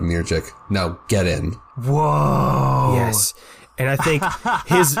in front of Mirjik. "Now get in." Whoa. Yes. And I think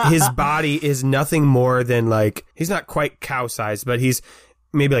his body is nothing more than like, he's not quite cow-sized, but he's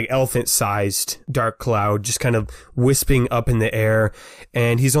maybe like elephant-sized dark cloud, just kind of wisping up in the air.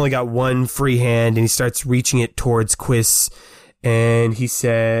 And he's only got one free hand, and he starts reaching it towards Quiss. And he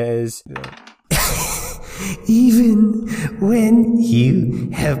says, "Even when you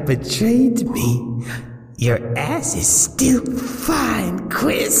have betrayed me, your ass is still fine,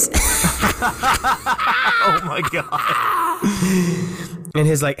 Quiss." Oh my god. And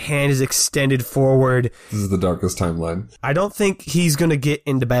his like hand is extended forward. This is the darkest timeline. I don't think he's going to get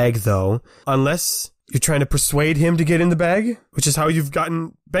in the bag, though, unless you're trying to persuade him to get in the bag, which is how you've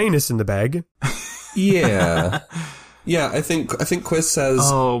gotten Banus in the bag. Yeah. Yeah, I think Quiss says,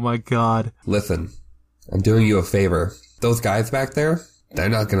 "Oh my god. Listen, I'm doing you a favor. Those guys back there, they're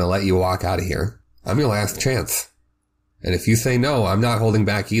not going to let you walk out of here. I'm your last chance. And if you say no, I'm not holding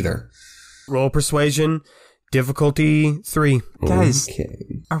back either." Roll persuasion, difficulty 3. Guys,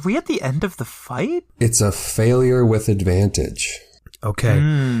 Okay. are we at the end of the fight? It's a failure with advantage. Okay.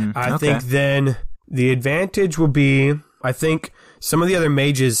 I think then the advantage will be, I think some of the other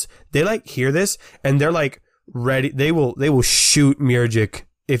mages, they like hear this and they're like ready. They will shoot Mirjik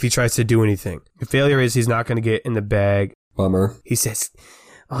if he tries to do anything. The failure is he's not going to get in the bag. Bummer. He says,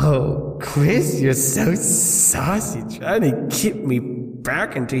 "Oh, Quiss, you're so saucy, trying to get me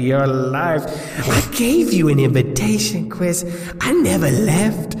back into your life. I gave you an invitation, Quiss. I never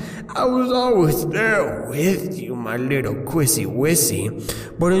left. I was always there with you, my little Quissy Wissy.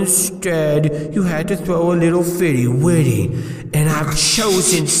 But instead, you had to throw a little fitty witty, and I've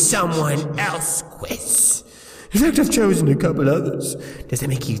chosen someone else, Quiss. In fact, I've chosen a couple others. Does that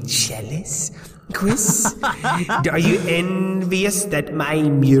make you jealous, Quiss? Are you envious that my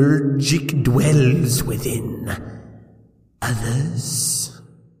Mirjik dwells within others?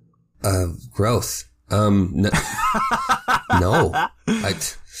 Growth. No.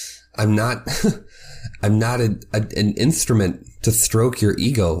 I'm not, I'm not an instrument to stroke your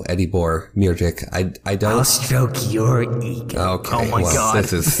ego, Eddie Bor, Mirjik. I don't. I'll stroke your ego. Okay. Oh my god.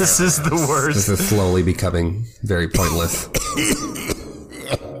 This is the worst. This is slowly becoming very pointless.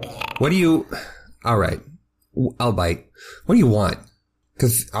 What do you, alright. I'll bite. What do you want?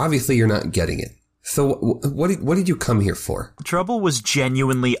 Because obviously you're not getting it. So what did you come here for? Trouble was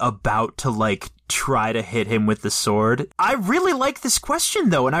genuinely about to, like, try to hit him with the sword. I really like this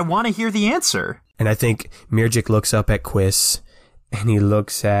question, though, and I want to hear the answer. and I think Mirjik looks up at Quiss, and he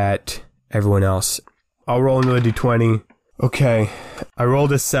looks at everyone else. I'll roll another d20. Okay, I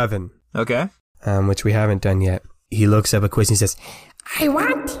rolled a 7. Okay. Which we haven't done yet. He looks up at Quiss and he says, I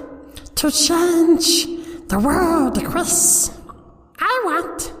want to change the world, Quiss. I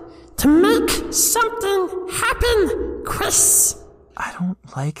want to make something happen, Quiss. I don't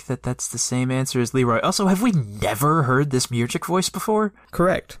like that that's the same answer as Leroy. Also, have we never heard this Mirjik voice before?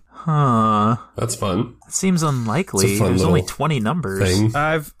 correct. Huh. That's fun. That seems unlikely. It's a fun There's only little 20 numbers. Thing.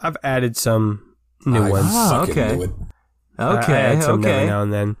 I've added some new ones. Oh, Fucking okay. knew it. Okay, I add some every okay. now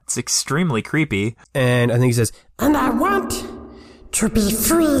and then. It's extremely creepy. And I think he says, And I want to be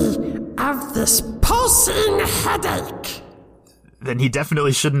free of this pulsing headache. then he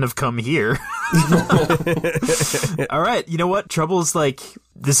definitely shouldn't have come here. All right, you know what? Trouble's like,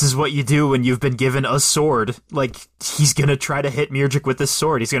 this is what you do when you've been given a sword. Like, he's gonna try to hit Mirjik with this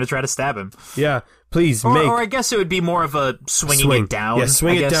sword. He's gonna try to stab him. Yeah, please Or, make... or I guess it would be more of a swinging it down. Yeah,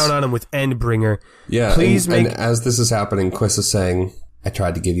 swing I it guess. down on him with Endbringer. Yeah, Please and make... as this is happening, Quiss is saying, I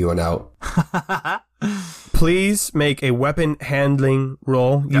tried to give you an out. Please make a weapon handling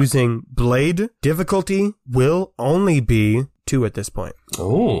roll using blade. Difficulty will only be 2 at this point.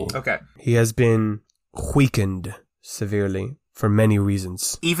 Oh. Okay. He has been weakened severely for many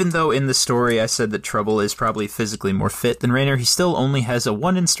reasons. Even though in the story I said that Trouble is probably physically more fit than Raynor, he still only has a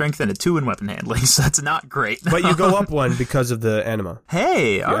 1 in strength and a 2 in weapon handling, so that's not great. But you go up 1 because of the anima.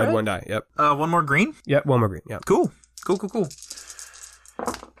 Hey, You all add right. 1 die. Yep. One more green? Yep, 1 more green. Yep. Cool.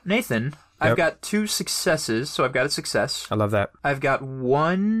 Nathan, I've got 2 successes, so I've got a success. I love that. I've got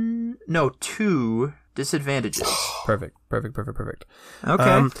 2 disadvantages. Perfect.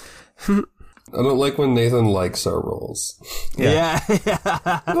 Okay. I don't like when Nathan likes our rolls. Yeah.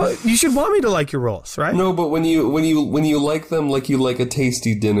 Well, you should want me to like your rolls, right? No, but when you like them, like you like a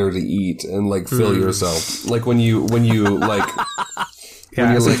tasty dinner to eat and like fill yourself. Like when you like Yeah,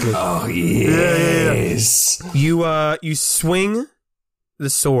 when you're like, exactly. oh yes. You swing the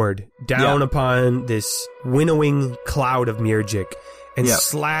sword down upon this winnowing cloud of Mirjik and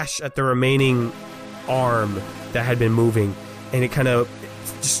slash at the remaining arm that had been moving, and it kind of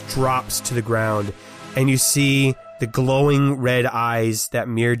just drops to the ground, and you see the glowing red eyes that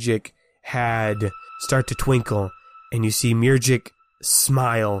Mirjik had start to twinkle, and you see Mirjik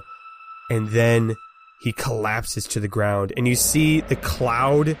smile, and then he collapses to the ground, and you see the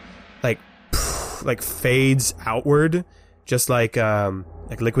cloud like fades outward, just like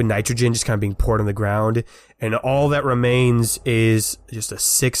liquid nitrogen just kind of being poured on the ground, and all that remains is just a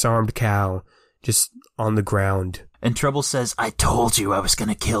 6-armed cow just on the ground. And Trouble says, I told you I was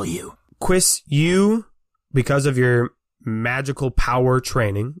gonna kill you. Quiss, you, because of your magical power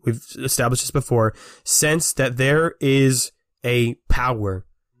training, we've established this before, sense that there is a power,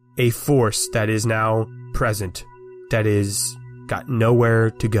 a force that is now present, that is got nowhere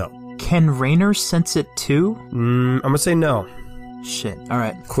to go. Can Raynor sense it too? I'm gonna say no. Shit. All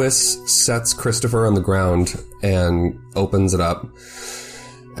right. Quiss sets Christopher on the ground and opens it up,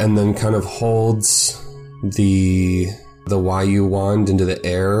 and then kind of holds the Wayu wand into the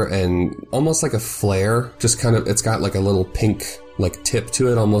air, and almost like a flare, just kind of, it's got like a little pink like tip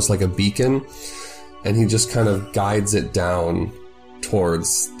to it, almost like a beacon, and he just kind of guides it down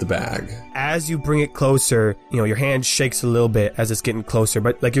towards the bag. As you bring it closer, your hand shakes a little bit as it's getting closer,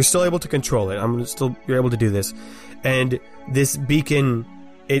 but like you're still able to control it. You're able to do this. And this beacon,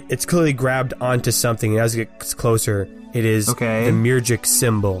 it's clearly grabbed onto something, and as it gets closer, it is the Mirjik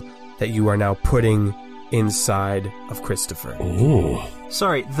symbol that you are now putting inside of Christopher. Ooh.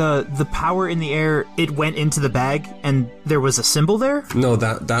 Sorry, the power in the air, it went into the bag and there was a symbol there? No,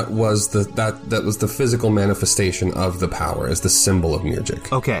 that was the physical manifestation of the power, as the symbol of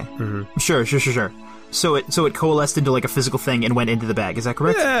Mirjik. Okay. Mm-hmm. Sure. So it coalesced into like a physical thing and went into the bag, is that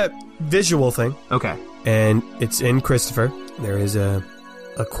correct? Yeah, visual thing. Okay. And it's in Christopher. There is a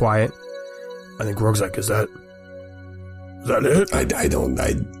quiet. I think Rogue's like, is that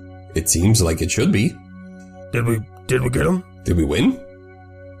it? It seems like it should be. Did we get him? Did we win?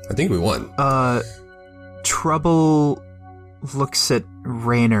 I think we won. Trouble looks at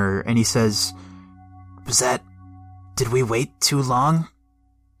Raynor and he says, did we wait too long?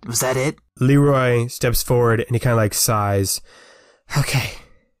 Was that it? Leroy steps forward and he kind of like sighs. Okay,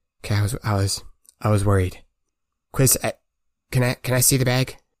 I was worried. Quiz, can I see the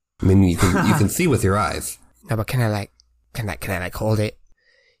bag? I mean, you can see with your eyes. No, but can I hold it?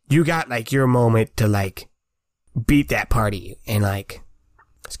 You got like your moment to like beat that party, and like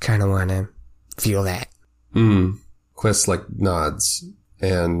just kind of want to feel that. Quist like nods,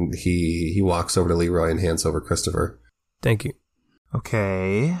 and he walks over to Leroy and hands over Christopher. Thank you.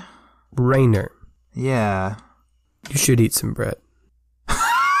 Okay. Raynor. Yeah. You should eat some bread.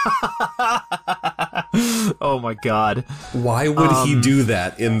 Oh my god. Why would he do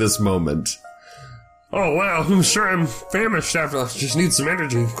that in this moment? Oh, wow, I'm sure I'm famished after I just need some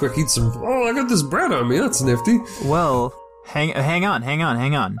energy. Quick, eat some... Oh, I got this bread on me, that's nifty. Well, hang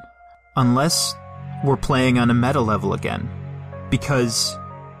on. Unless we're playing on a meta level again. Because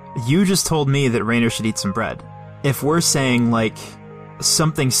you just told me that Raynor should eat some bread. If we're saying, like,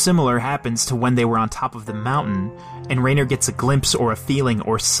 something similar happens to when they were on top of the mountain, and Raynor gets a glimpse or a feeling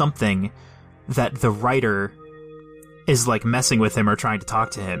or something that the writer is, like, messing with him or trying to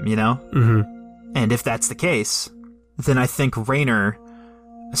talk to him, you know? Mm-hmm. And if that's the case, then I think Raynor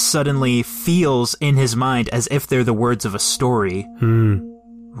suddenly feels in his mind as if they're the words of a story.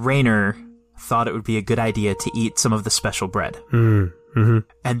 Raynor thought it would be a good idea to eat some of the special bread. And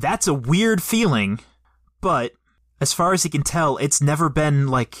that's a weird feeling, but as far as he can tell, it's never been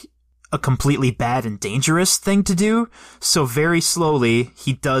like a completely bad and dangerous thing to do. So very slowly,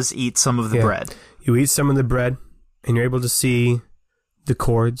 he does eat some of the bread. You eat some of the bread, and you're able to see the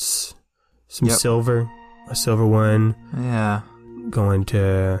cords, some silver, a silver one. Yeah. Going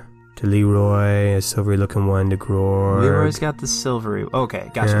to Leroy, a silvery looking one to Gror. Leroy's got the silvery.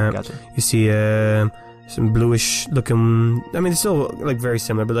 Okay, gotcha. You see some bluish looking. I mean, they're still like very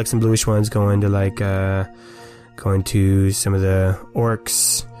similar, but like some bluish ones going to like going to some of the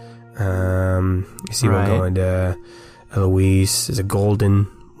orcs. You see one going to Eloise. There's a golden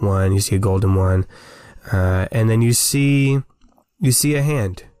one. You see a golden one, and then you see a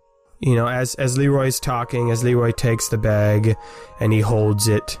hand. You know, as Leroy's talking, as Leroy takes the bag and he holds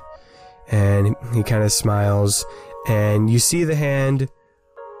it, and he kind of smiles, and you see the hand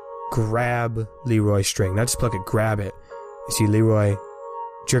grab Leroy's string. Not just pluck it, grab it. You see Leroy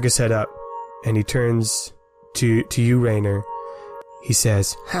jerk his head up, and he turns to you, Raynor. He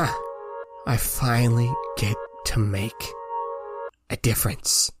says, I finally get to make a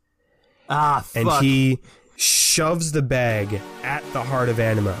difference. Fuck. And he shoves the bag at the heart of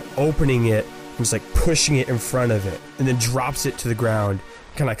Anima, opening it, and just like pushing it in front of it, and then drops it to the ground,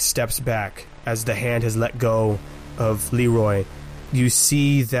 kind of like steps back as the hand has let go of Leroy. You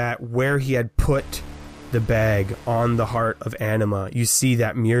see that where he had put the bag on the heart of Anima, you see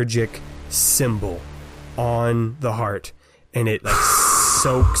that Murgic symbol on the heart, and it like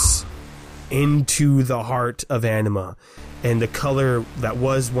soaks into the heart of Anima, and the color that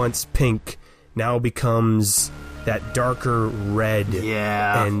was once pink now becomes that darker red,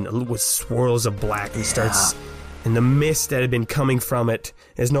 and with swirls of black, and starts, and the mist that had been coming from it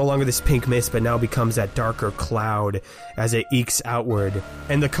is no longer this pink mist, but now becomes that darker cloud as it ekes outward,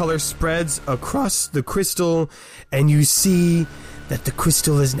 and the color spreads across the crystal, and you see that the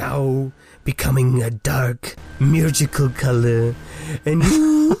crystal is now becoming a dark, magical color, and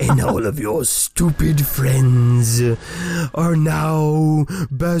you and all of your stupid friends are now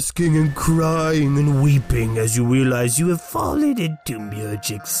basking and crying and weeping as you realize you have fallen into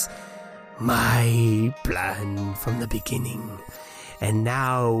Murgic's my plan from the beginning. And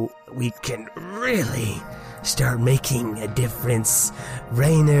now we can really start making a difference.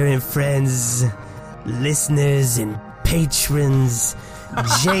 Raynor and friends, listeners and patrons,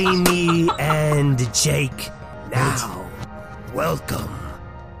 Jamie and Jake, now welcome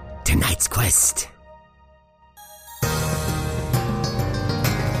to Knight's Quest.